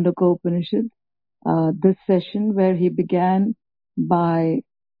of the Mundakopanishad, this session where he began by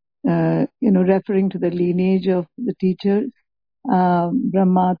referring to the lineage of the teachers,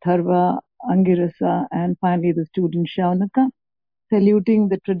 Brahma, Tharva, Angirasa, and finally the student Shaunaka, saluting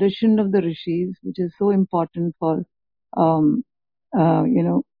the tradition of the rishis, which is so important for, um,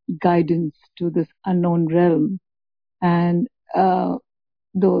 guidance to this unknown realm. And through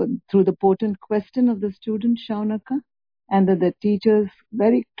the potent question of the student Shaunaka, and the teacher's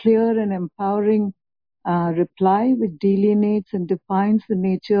very clear and empowering reply, which delineates and defines the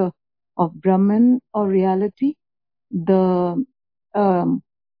nature of Brahman or reality, the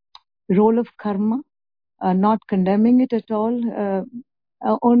role of karma, not condemning it at all,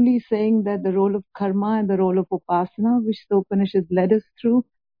 only saying that the role of karma and the role of upasana, which the Upanishad led us through,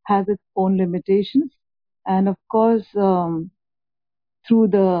 has its own limitations. And of course, through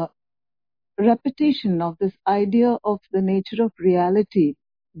the repetition of this idea of the nature of reality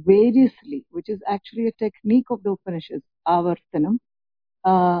variously, which is actually a technique of the Upanishads, avartanam,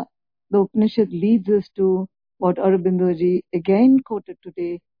 the Upanishad leads us to what Aurobindo ji again quoted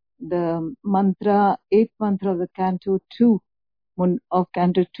today, the mantra, 8th mantra of the Canto 2,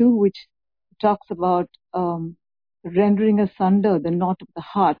 which talks about rendering asunder the knot of the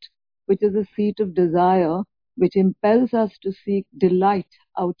heart, which is a seat of desire, which impels us to seek delight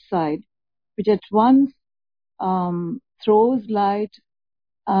outside, which at once throws light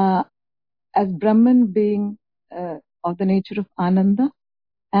as Brahman being of the nature of Ananda,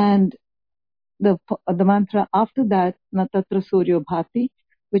 and the mantra after that, na tatra suryo bhati,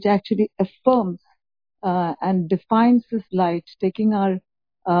 which actually affirms and defines this light, taking our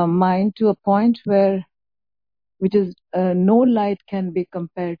mind to a point where, which is no light can be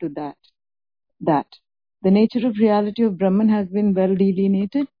compared to that. The nature of reality of Brahman has been well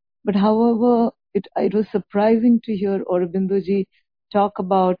delineated, but however, it was surprising to hear Aurobindo ji talk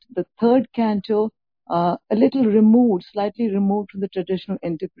about the third canto, a little removed, slightly removed from the traditional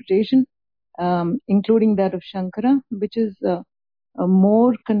interpretation, including that of Shankara, which is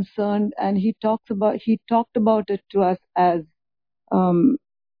more concerned, and he talked about it to us as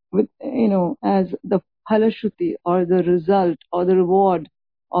as the phalashruti, or the result or the reward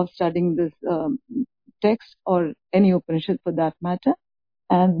of studying this text, or any Upanishad for that matter.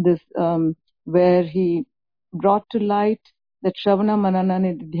 And this where he brought to light that Shravana, Manana,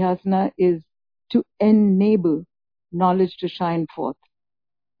 and Nidhyasana is to enable knowledge to shine forth.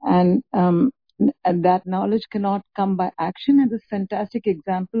 And that knowledge cannot come by action. And this fantastic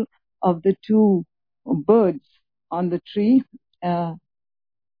example of the two birds on the tree,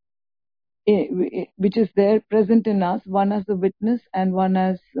 which is there present in us, one as the witness and one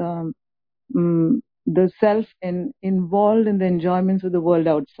as the self involved in the enjoyments of the world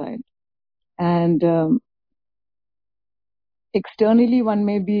outside. And externally, one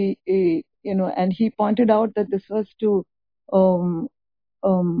may be, and he pointed out that this was to um,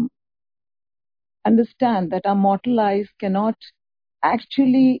 um, understand that our mortal eyes cannot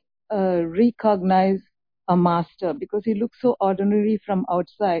actually recognize a master, because he looks so ordinary from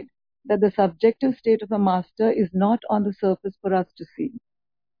outside that the subjective state of a master is not on the surface for us to see.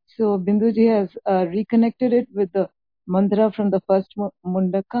 So Binduji has reconnected it with the mantra from the first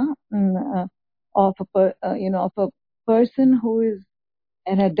Mundaka of a person who is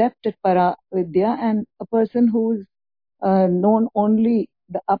an adept at para vidya and a person who is known only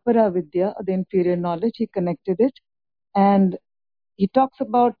the apara vidya, the inferior knowledge. He connected it, and he talks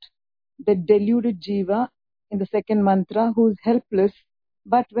about the deluded jiva in the second mantra who is helpless,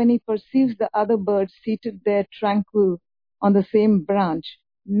 but when he perceives the other birds seated there tranquil on the same branch,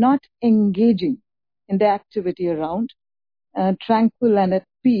 not engaging in the activity around, tranquil and at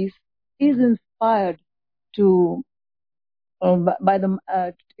peace, is inspired to by the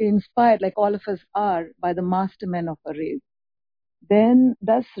inspired, like all of us are, by the mastermen of our race. Then,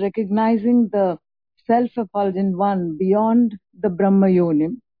 thus recognizing the self-effulgent one beyond the Brahma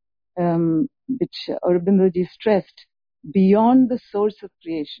Yonim, which Aurobindoji stressed, beyond the source of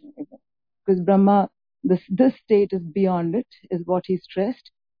creation. Because Brahma, this state is beyond it, is what he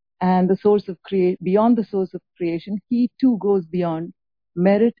stressed. And the source of beyond the source of creation, he too goes beyond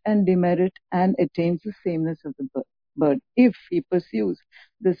merit and demerit and attains the sameness of the bird. If he pursues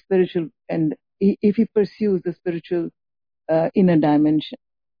the spiritual if he pursues the spiritual inner dimension.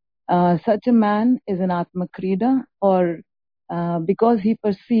 Such a man is an Atma Krida, or because he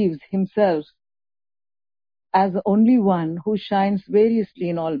perceives himself as the only one who shines variously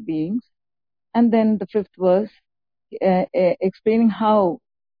in all beings. And then the fifth verse, explaining how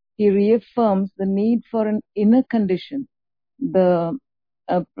he reaffirms the need for an inner condition,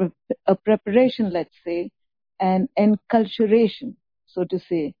 a preparation, let's say, an enculturation, so to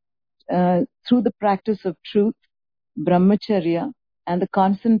say, through the practice of truth, brahmacharya, and the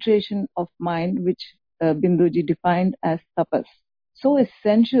concentration of mind, which Binduji defined as tapas. So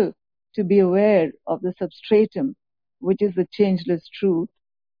essential to be aware of the substratum, which is the changeless truth.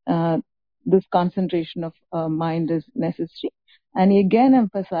 This concentration of mind is necessary. And he again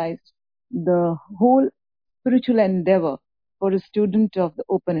emphasized the whole spiritual endeavor for a student of the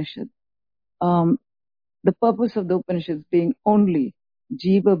Upanishad. The purpose of the Upanishads being only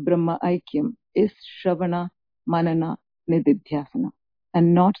Jiva Brahma Aikyam is Shravana, Manana, Nididhyasana,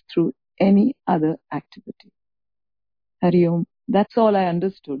 and not through any other activity. Hari Om. That's all I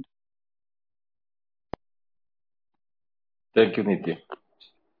understood. Thank you, Nitya.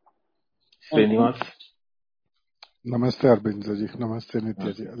 Srinivas? Namaste Arbindaji, Namaste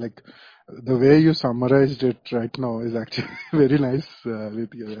Nityaji. Like the way you summarized it right now is actually very nice,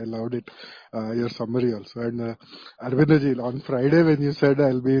 Nitya. I loved it. Your summary also. And Arvindaji, on Friday when you said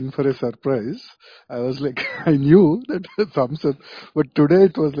I'll be in for a surprise, I was like, I knew that thumbs up, but today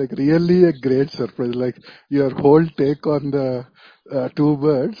it was like really a great surprise. Like your whole take on the two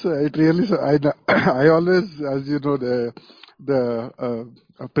birds. It really. I always, as you know, the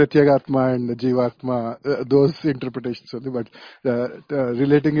Pratyagatma and the Jivatma, those interpretations only, but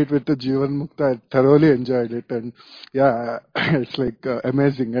relating it with the Jivan Mukta, I thoroughly enjoyed it, and yeah, it's like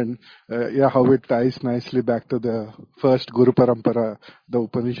amazing, and yeah, how it ties nicely back to the first Guru Parampara the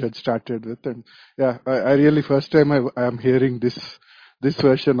Upanishad started with, and yeah, I really first time I am hearing this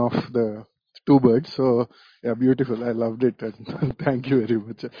version of the two birds, so yeah, beautiful. I loved it, and thank you very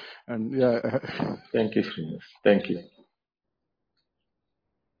much, and yeah. Thank you, Srinivas. Thank you.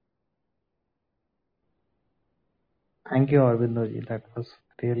 Thank you, Arvindoji. That was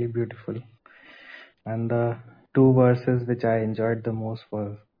really beautiful. And the two verses which I enjoyed the most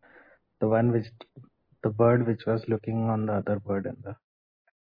was the one which the bird which was looking on the other bird, and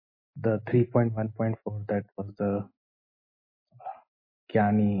the 3.1.4, that was the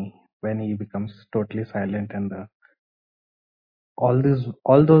Jnani when he becomes totally silent, and all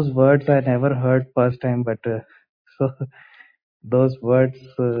those words I never heard first time, but so those words,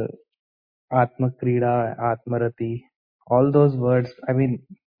 Atma Krida, Atmarati, all those words. I mean,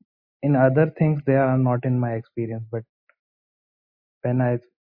 in other things they are not in my experience, but when I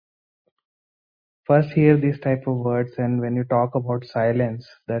first hear these type of words, and when you talk about silence,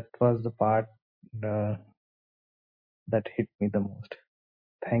 that was the part uh, that hit me the most.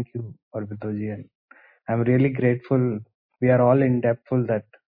 Thank you, Arvidoji, and I'm really grateful. We are all indebtful that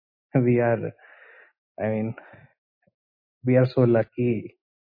we are. I mean, we are so lucky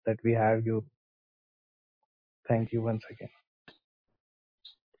that we have you. Thank you once again.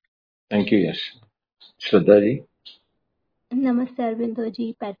 Thank you, Yash. Shraddha ji. Namaste Arvindo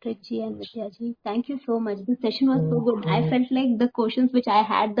ji, Patrick ji and Vidya ji. Thank you so much. The session was so good. I felt like the questions which I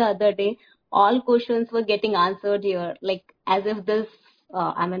had the other day, all questions were getting answered here. Like as if this,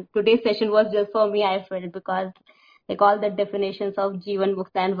 today's session was just for me, I felt, because like all the definitions of Jivan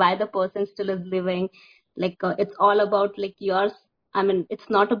Mukta and why the person still is living, it's all about like yours. It's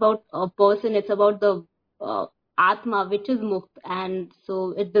not about a person, it's about the uh, Atma, which is Mukt. And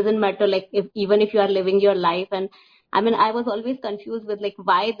so it doesn't matter like even if you are living your life. And I was always confused with like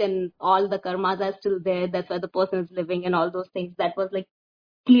why then all the karmas are still there. That's why the person is living and all those things. That was like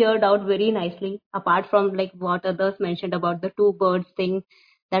cleared out very nicely. Apart from like what others mentioned about the two birds thing,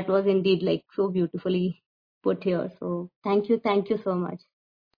 that was indeed like so beautifully put here. So thank you so much.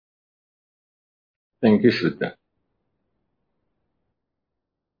 Thank you, Shraddha.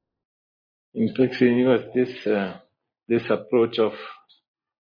 In fact, Srinivas, this approach of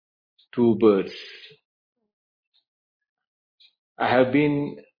two birds, I have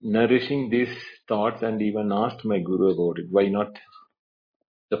been nourishing these thoughts and even asked my guru about it. Why not?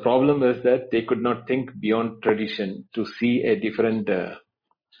 The problem was that they could not think beyond tradition to see a different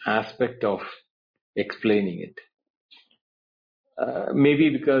aspect of explaining it. Maybe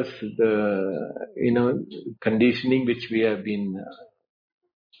because the conditioning which we have been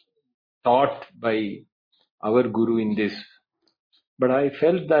taught by our guru in this. But I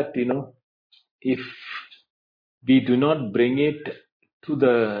felt that if we do not bring it to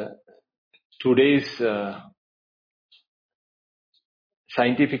the today's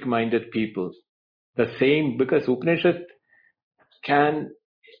scientific minded people, the same, because Upanishad can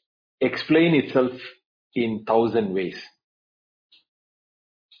explain itself in 1,000 ways.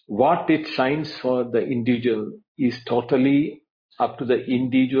 What it shines for the individual is totally up to the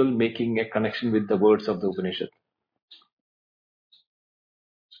individual making a connection with the words of the Upanishad.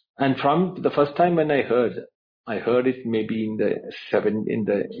 And from the first time when I heard it maybe in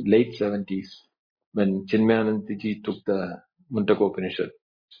the late 70s when Chinmayanandaji took the Mundakopanishad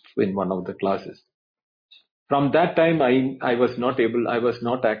in one of the classes. From that time, I was not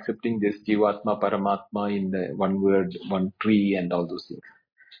accepting this Jivatma, Paramatma in the one word, one tree and all those things.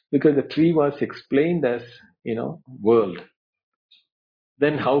 Because the tree was explained as, world.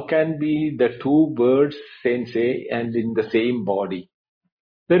 Then how can be the two birds say and in the same body?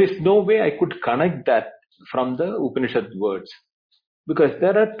 There is no way I could connect that from the Upanishad words. Because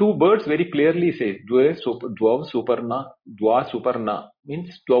there are two birds very clearly says, Dvav Suparna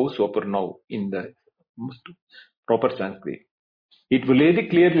means Dvav Suparnau in the proper Sanskrit. It very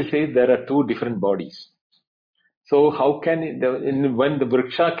clearly says there are two different bodies. So how can when the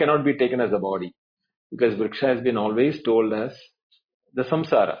vriksha cannot be taken as a body? Because vriksha has been always told as the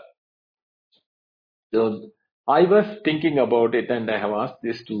samsara. So I was thinking about it and I have asked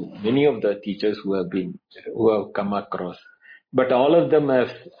this to many of the teachers who have come across. But all of them have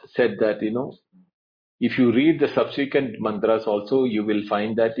said that, if you read the subsequent mantras also, you will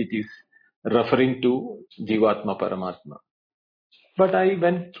find that it is referring to Jivatma Paramatma. But I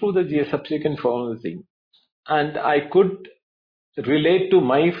went through the subsequent thing and I could relate to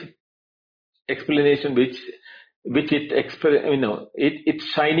my explanation it's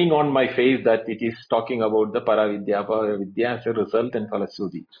shining on my face that it is talking about the Paravidya as a result and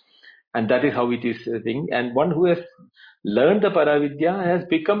Falasudi. And that is how it is a thing. And one who has learned the Paravidya has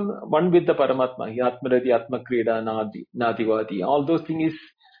become one with the Paramatma. Atmarati, Atmakrida, Nadivati. All those things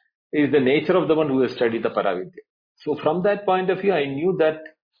is the nature of the one who has studied the Paravidya. So from that point of view, I knew that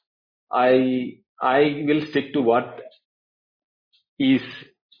I will stick to what is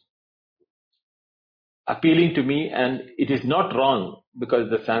appealing to me, and it is not wrong because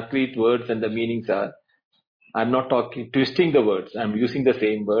the Sanskrit words and the meanings are, I'm not twisting the words. I'm using the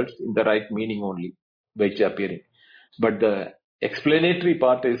same words in the right meaning only, which are appearing. But the explanatory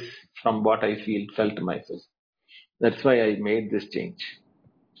part is from what I felt myself. That's why I made this change.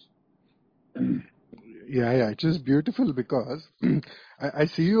 Yeah, it is beautiful because I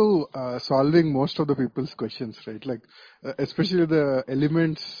see you solving most of the people's questions, right? Like, especially the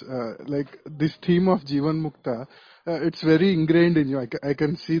elements, like this theme of Jivan Mukta, it's very ingrained in you. I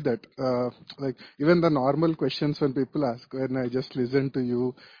can see that. Like, even the normal questions when people ask, when I just listen to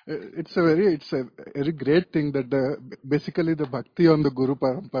you, it's a very great thing that basically the bhakti on the Guru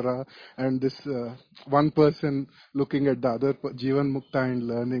Parampara and this one person looking at the other Jivan Mukta and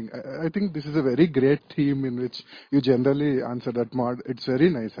learning. I think this is a very great theme in which you generally answer that mod. It's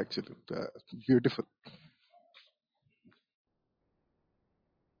very nice actually. Beautiful.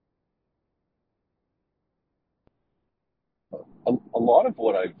 a lot of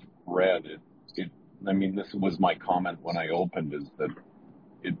what I've read, I mean, this was my comment when I opened, is that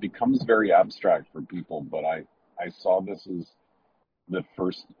it becomes very abstract for people, but I saw this as the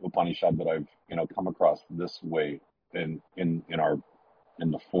first Upanishad that I've, come across this way in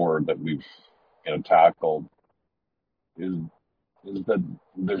the four that we've, tackled, is that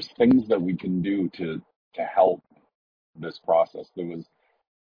there's things that we can do to help this process.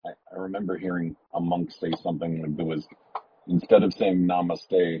 I remember hearing a monk say something like, there was, instead of saying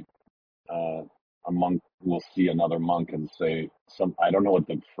namaste, a monk will see another monk and say I don't know what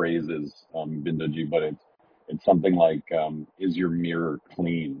the phrase is, Bindaji, but it's something like, is your mirror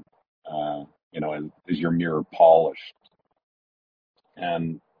clean? Is your mirror polished?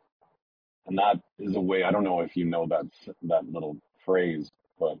 And that is a way, I don't know if you know that little phrase,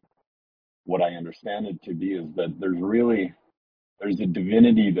 but what I understand it to be is that there's a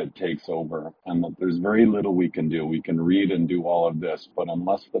divinity that takes over, and that there's very little we can do. We can read and do all of this, but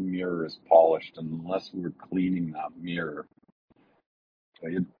unless the mirror is polished, and unless we're cleaning that mirror,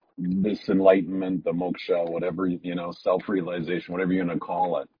 this enlightenment, the moksha, whatever, self-realization, whatever you're going to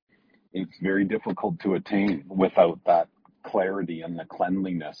call it, it's very difficult to attain without that clarity and the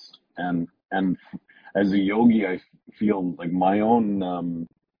cleanliness. And as a yogi, I feel like my own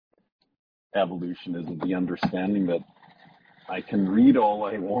evolution is the understanding that I can read all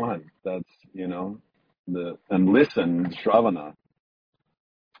I want. That's, and listen, Shravana.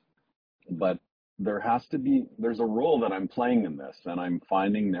 But there's a role that I'm playing in this, and I'm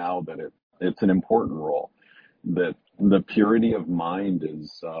finding now that it's an important role. That the purity of mind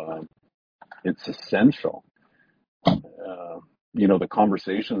is, it's essential. The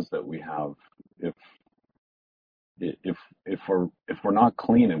conversations that we have, if we're not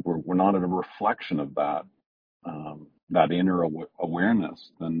clean, if we're not a reflection of that inner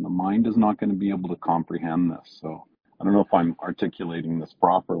awareness, then the mind is not going to be able to comprehend this. So I don't know if I'm articulating this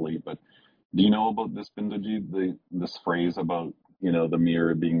properly, but do you know about this, Bindaji, this phrase about, the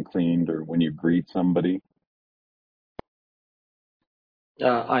mirror being cleaned, or when you greet somebody?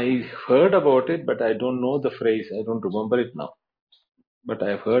 I heard about it, but I don't know the phrase. I don't remember it now. But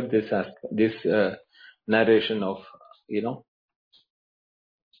I've heard this narration of,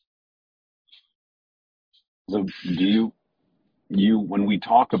 So do you when we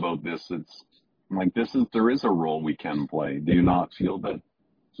talk about this, it's like there is a role we can play. Do you not feel that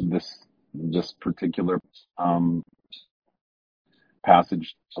this particular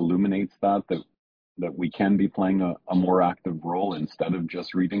passage illuminates that we can be playing a more active role, instead of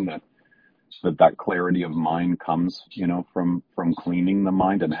just reading that clarity of mind comes, from cleaning the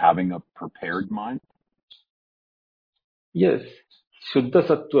mind and having a prepared mind? yes, Shuddha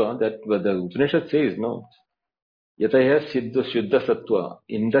Sattva, that what the Upanishad says, no? Yataya Shuddha Sattva,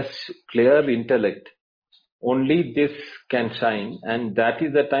 in the clear intellect, only this can shine, and that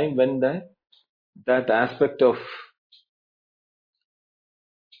is the time when that aspect of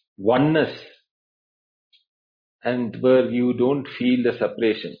oneness, and where you don't feel the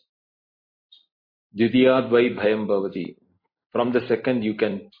separation. Dvitiyad vai bhayam bhavati. From the second you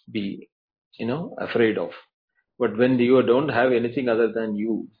can be, afraid of. But when you don't have anything other than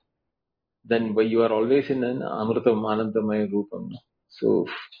you, then you are always in an amritam anandamaya rupam. So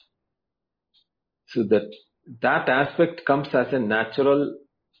that aspect comes as a natural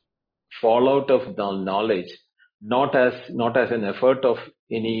fallout of knowledge, not as an effort of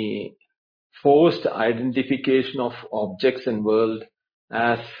any forced identification of objects and world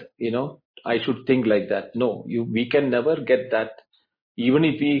as, I should think like that. No, we can never get that, even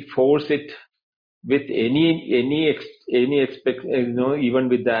if we force it with any expect, even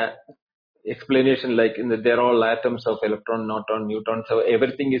with the explanation like they're all atoms of electron, neutron, neutron, so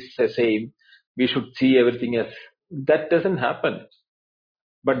everything is the same. We should see everything as that. Doesn't happen.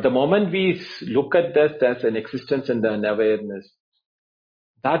 But the moment we look at that as an existence and an awareness,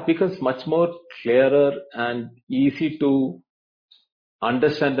 that becomes much more clearer and easy to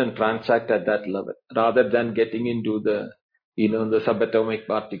understand and transact at that level, rather than getting into the subatomic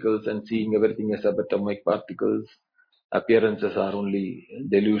particles and seeing everything as subatomic particles. Appearances are only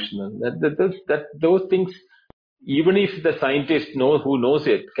delusional. Those things, even if the scientist who knows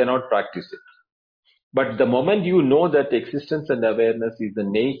it, cannot practice it. But the moment you know that existence and awareness is the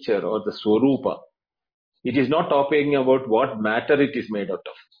nature or the swarupa, it is not talking about what matter it is made out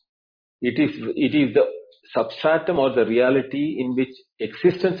of. It is the substratum or the reality in which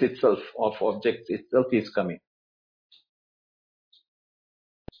existence itself of objects itself is coming.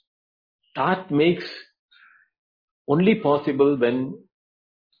 That makes only possible when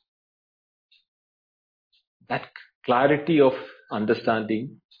that clarity of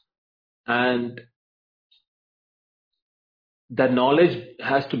understanding and the knowledge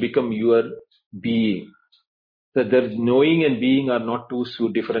has to become your being. So the knowing and being are not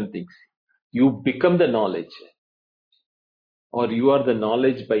two different things. You become the knowledge, or you are the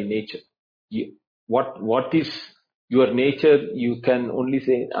knowledge by nature. What is your nature? You can only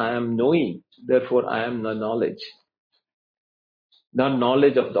say, I am knowing, therefore I am the knowledge. Not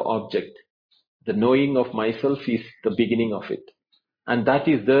knowledge of the object. The knowing of myself is the beginning of it. And that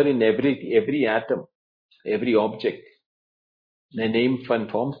is there in every atom, every object. The name and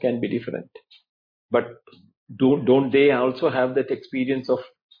form can be different. But don't they also have that experience of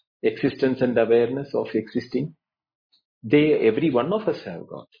existence and awareness of existing? Every one of us have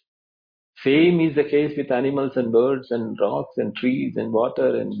got. Same is the case with animals and birds and rocks and trees and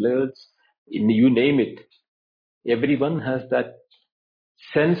water and birds. You name it. Everyone has that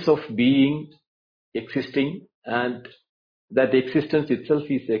sense of being, existing, and that existence itself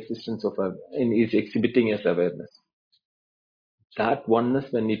is the existence of is exhibiting as awareness. That oneness,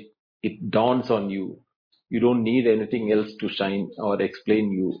 when it dawns on you, you don't need anything else to shine or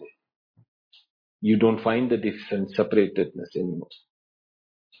explain you. You don't find the different separatedness anymore.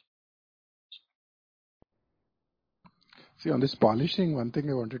 See, on this polishing, one thing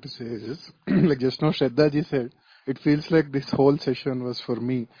I wanted to say is, like just now Shraddha ji said, it feels like this whole session was for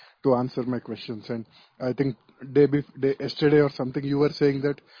me to answer my questions. And I think yesterday or something, you were saying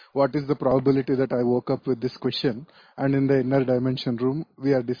that what is the probability that I woke up with this question, and in the inner dimension room,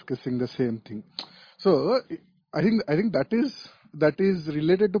 we are discussing the same thing. So I think that is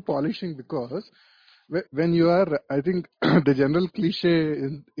related to polishing, because when you are, I think the general cliche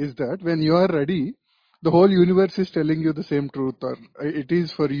is that when you are ready, the whole universe is telling you the same truth, or it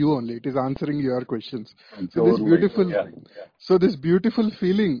is for you only. It is answering your questions. So this Totally. beautiful, Yeah. so this beautiful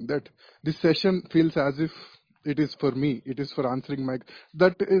feeling that this session feels as if it is for me. It is for answering my.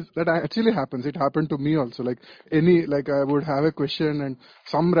 That actually happens. It happened to me also. Like I would have a question and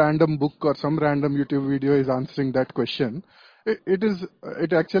some random book or some random YouTube video is answering that question.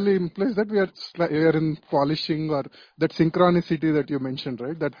 It actually implies that we are in polishing, or that synchronicity that you mentioned,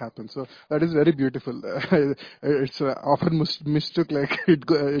 right? That happens. So that is very beautiful. It's often mistook, like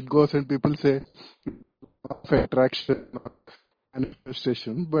it goes and people say of attraction or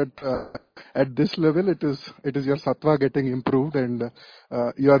manifestation, but at this level it is your sattva getting improved, and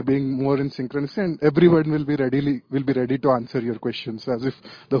you are being more in synchronicity, and everyone will be ready to answer your questions as if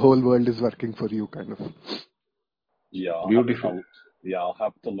the whole world is working for you, kind of. Yeah, Beautiful. I'll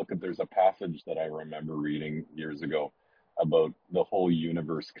have to look at, there's a passage that I remember reading years ago about the whole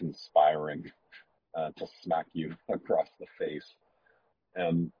universe conspiring to smack you across the face.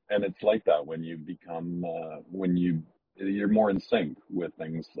 And it's like that when you become, you're more in sync with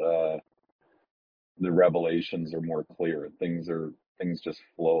things, the revelations are more clear. Things just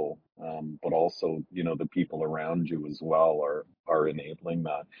flow. But also, the people around you as well are enabling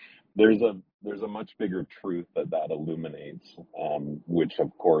that. There's a much bigger truth that illuminates, which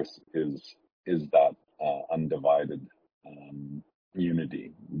of course is that undivided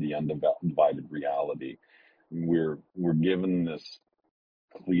unity, the undivided reality. We're given this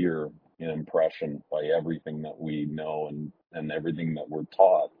clear impression by everything that we know and everything that we're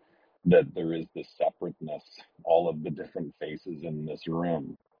taught, that there is this separateness, all of the different faces in this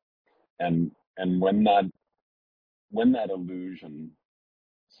room. And when that illusion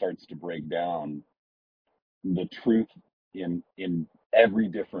starts to break down, the truth in every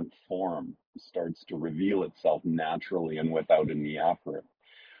different form starts to reveal itself naturally and without any effort.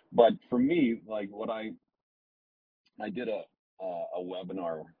 But for me, like what I did a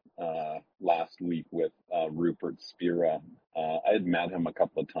webinar last week with Rupert Spira. I had met him a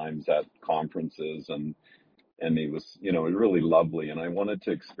couple of times at conferences, and he was, it was really lovely. And I wanted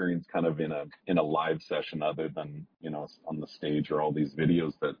to experience kind of in a live session, other than on the stage or all these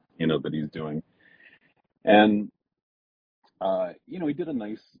videos that that he's doing. And he did a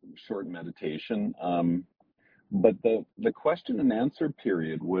nice short meditation. But the question and answer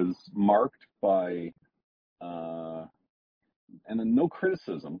period was marked by. And no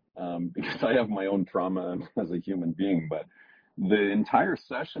criticism, because I have my own trauma as a human being, but the entire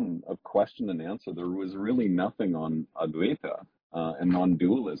session of question and answer, there was really nothing on Advaita and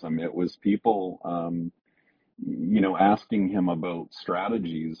non-dualism. It was people, asking him about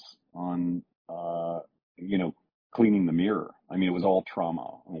strategies on, cleaning the mirror. I mean, it was all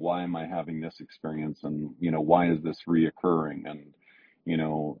trauma. Why am I having this experience? And, why is this reoccurring? And,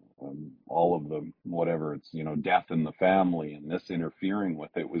 all of the, whatever, it's, death in the family and this interfering with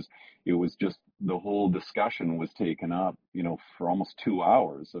it was just, the whole discussion was taken up, for almost 2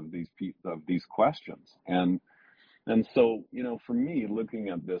 hours of these questions. And so, for me, looking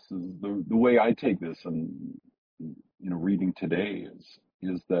at this is the way I take this, and reading today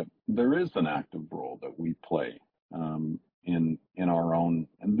is that there is an active role that we play in our own,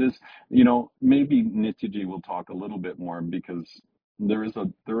 and this, maybe Nityaji will talk a little bit more, because there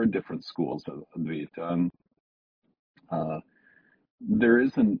are different schools of Advaita, and there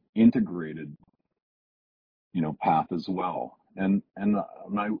is an integrated path as well. And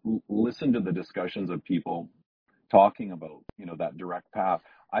when I listen to the discussions of people talking about that direct path,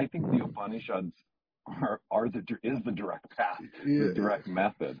 I think the Upanishads is the direct path, the direct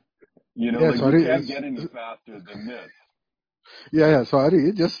method. Yeah, sorry. You can't get any faster than this. Yeah,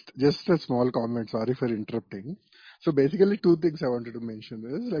 sorry. Just a small comment. Sorry for interrupting. So basically, two things I wanted to mention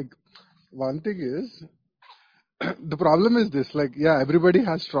is, like, one thing is, the problem is this, like, yeah, everybody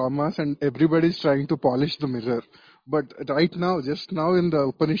has traumas and everybody's trying to polish the mirror. But right now, just now in the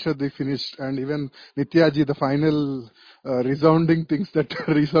Upanishad they finished, and even Nityaji, the final resounding things that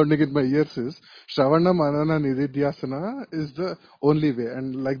are resounding in my ears is Shravana, Manana, Nididhyasana is the only way.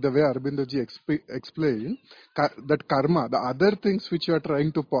 And like the way Arbindoji explained, that karma, the other things which you are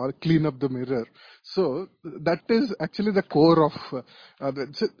trying to clean up the mirror. So that is actually the core of,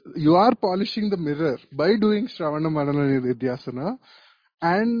 so you are polishing the mirror by doing Shravana, Manana, Nididhyasana,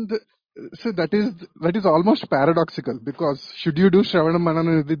 and so that is almost paradoxical, because should you do Shravana,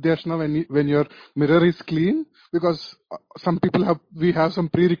 Manana, Nididhyasana when your mirror is clean? Because some people we have some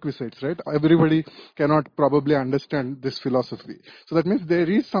prerequisites, right? Everybody cannot probably understand this philosophy. So that means there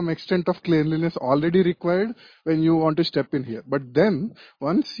is some extent of cleanliness already required when you want to step in here. But then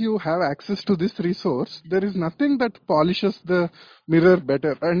once you have access to this resource, there is nothing that polishes the mirror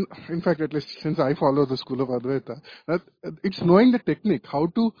better. And in fact, at least since I follow the school of Advaita, it's knowing the technique, how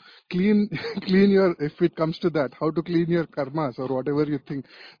to clean your, if it comes to that, how to clean your karmas or whatever you think.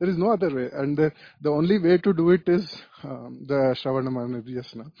 There is no other way. And the only way to do it is the Shravana Manana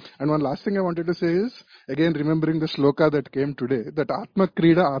Nididhyasana. And one last thing I wanted to say is, again, remembering the shloka that came today, that Atma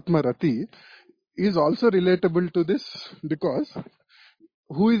Krida, Atma Rati is also relatable to this, because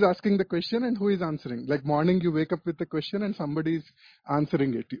who is asking the question and who is answering? Like morning you wake up with a question and somebody is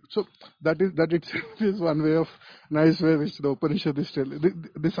answering it. So that is one way of, nice way which the Upanishad is telling.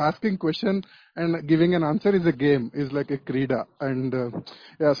 This asking question and giving an answer is a game, is like a krida. And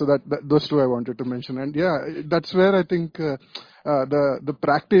so that those two I wanted to mention. And yeah, that's where I think the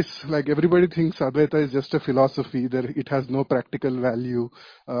practice, like everybody thinks Advaita is just a philosophy, that it has no practical value,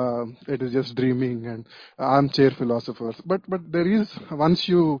 it is just dreaming and armchair philosophers. But there is, once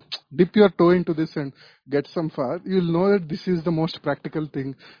you dip your toe into this and get some far, you'll know that this is the most practical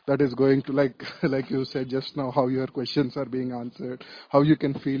thing that is going to, like you said just now, how your questions are being answered, how you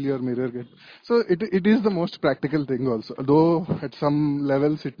can feel your mirror get. So it is the most practical thing also, though at some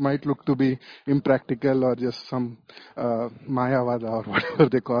levels it might look to be impractical or just some Mayavada or whatever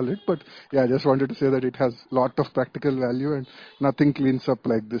they call it. But yeah, I just wanted to say that it has lot of practical value and nothing cleans up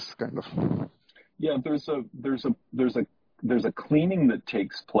like this kind of. Yeah, there's a cleaning that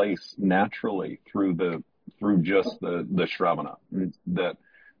takes place naturally through just the Shravana. That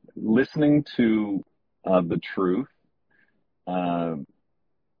listening to the truth,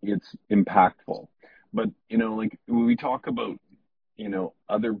 it's impactful. But like we talk about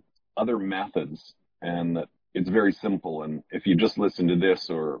other methods, and that it's very simple, and if you just listen to this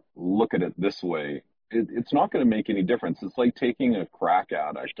or look at it this way, it's not going to make any difference. It's like taking a crack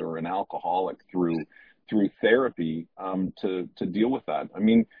addict or an alcoholic through therapy to deal with that. I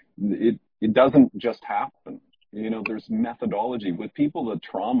mean, it doesn't just happen. There's methodology with people. The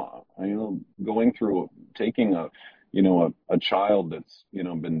trauma, going through taking a child that's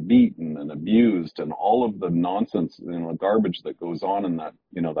been beaten and abused and all of the nonsense, garbage that goes on in that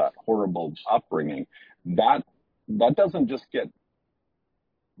that horrible upbringing, that doesn't just get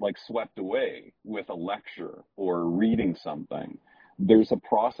like swept away with a lecture or reading something. There's a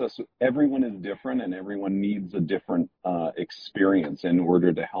process. Everyone is different, and everyone needs a different experience in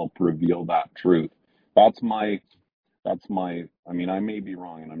order to help reveal that truth. That's my. I mean, I may be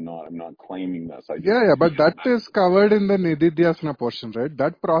wrong, and I'm not claiming this. But that is covered in the Nididhyasana portion, right?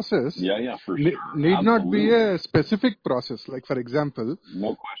 That process. Yeah, for sure. Need Absolutely. not be a specific process. Like, for example.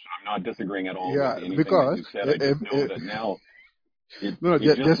 No question. I'm not disagreeing at all Yeah, with anything because that you said. I just know that now it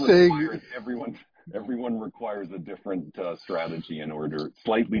just requires everyone requires a different strategy in order,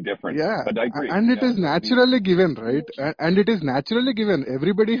 slightly different. Yeah, but I agree. And it is naturally given, right? And it is naturally given.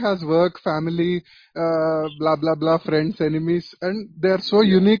 Everybody has work, family, blah, blah, blah, friends, enemies, and they are so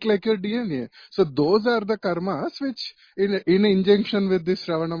unique like your DNA. So those are the karmas which, in injunction with this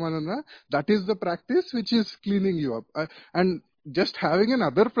Shravana Manana, that is the practice which is cleaning you up. And just having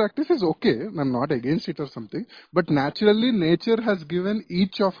another practice is okay. I'm not against it or something, but naturally nature has given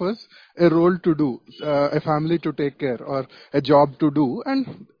each of us a role to do, a family to take care or a job to do,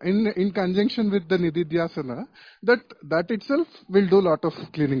 and in conjunction with the nididhyasana, that itself will do a lot of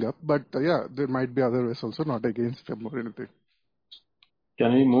cleaning up. But yeah, there might be other ways also, not against them or anything.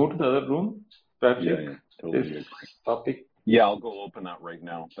 Can we move to the other room, Patrick? Yeah, totally This agree. topic. Yeah, I'll go open that right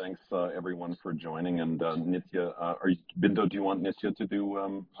now. Thanks, everyone, for joining. And Nitya, Bindo, do you want Nitya to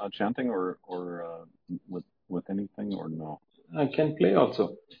do chanting or with anything or no? I can play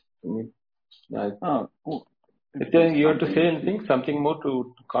also. Cool. Nitya, you want to say anything? Something more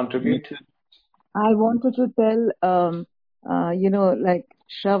to contribute? Nitya? I wanted to tell, like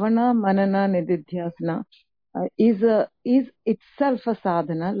Shravana, Manana, Nididhyasana is itself a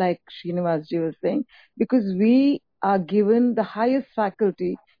sadhana, like Srinivasji was saying, because we are given the highest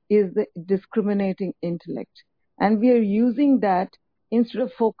faculty is the discriminating intellect. And we are using that instead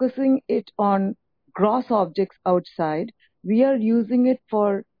of focusing it on gross objects outside, we are using it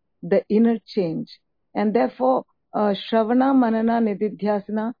for the inner change. And therefore, Shravana, Manana,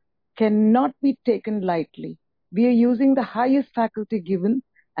 Nididhyasana cannot be taken lightly. We are using the highest faculty given,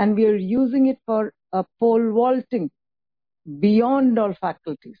 and we are using it for a pole vaulting beyond all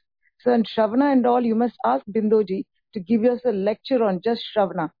faculties. So in Shravana and all, you must ask Bindoji to give us a lecture on just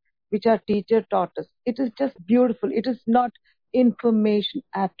Shravana, which our teacher taught us. It is just beautiful. It is not information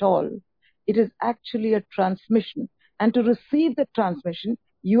at all. It is actually a transmission. And to receive the transmission,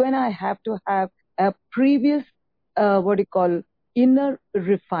 you and I have to have a previous, inner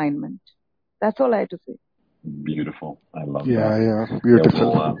refinement. That's all I have to say. Beautiful. I love that. Yeah,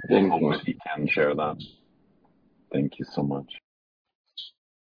 beautiful. We'll hope that he can share that. Thank you so much.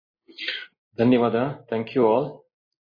 Dhanyavada. Thank you all.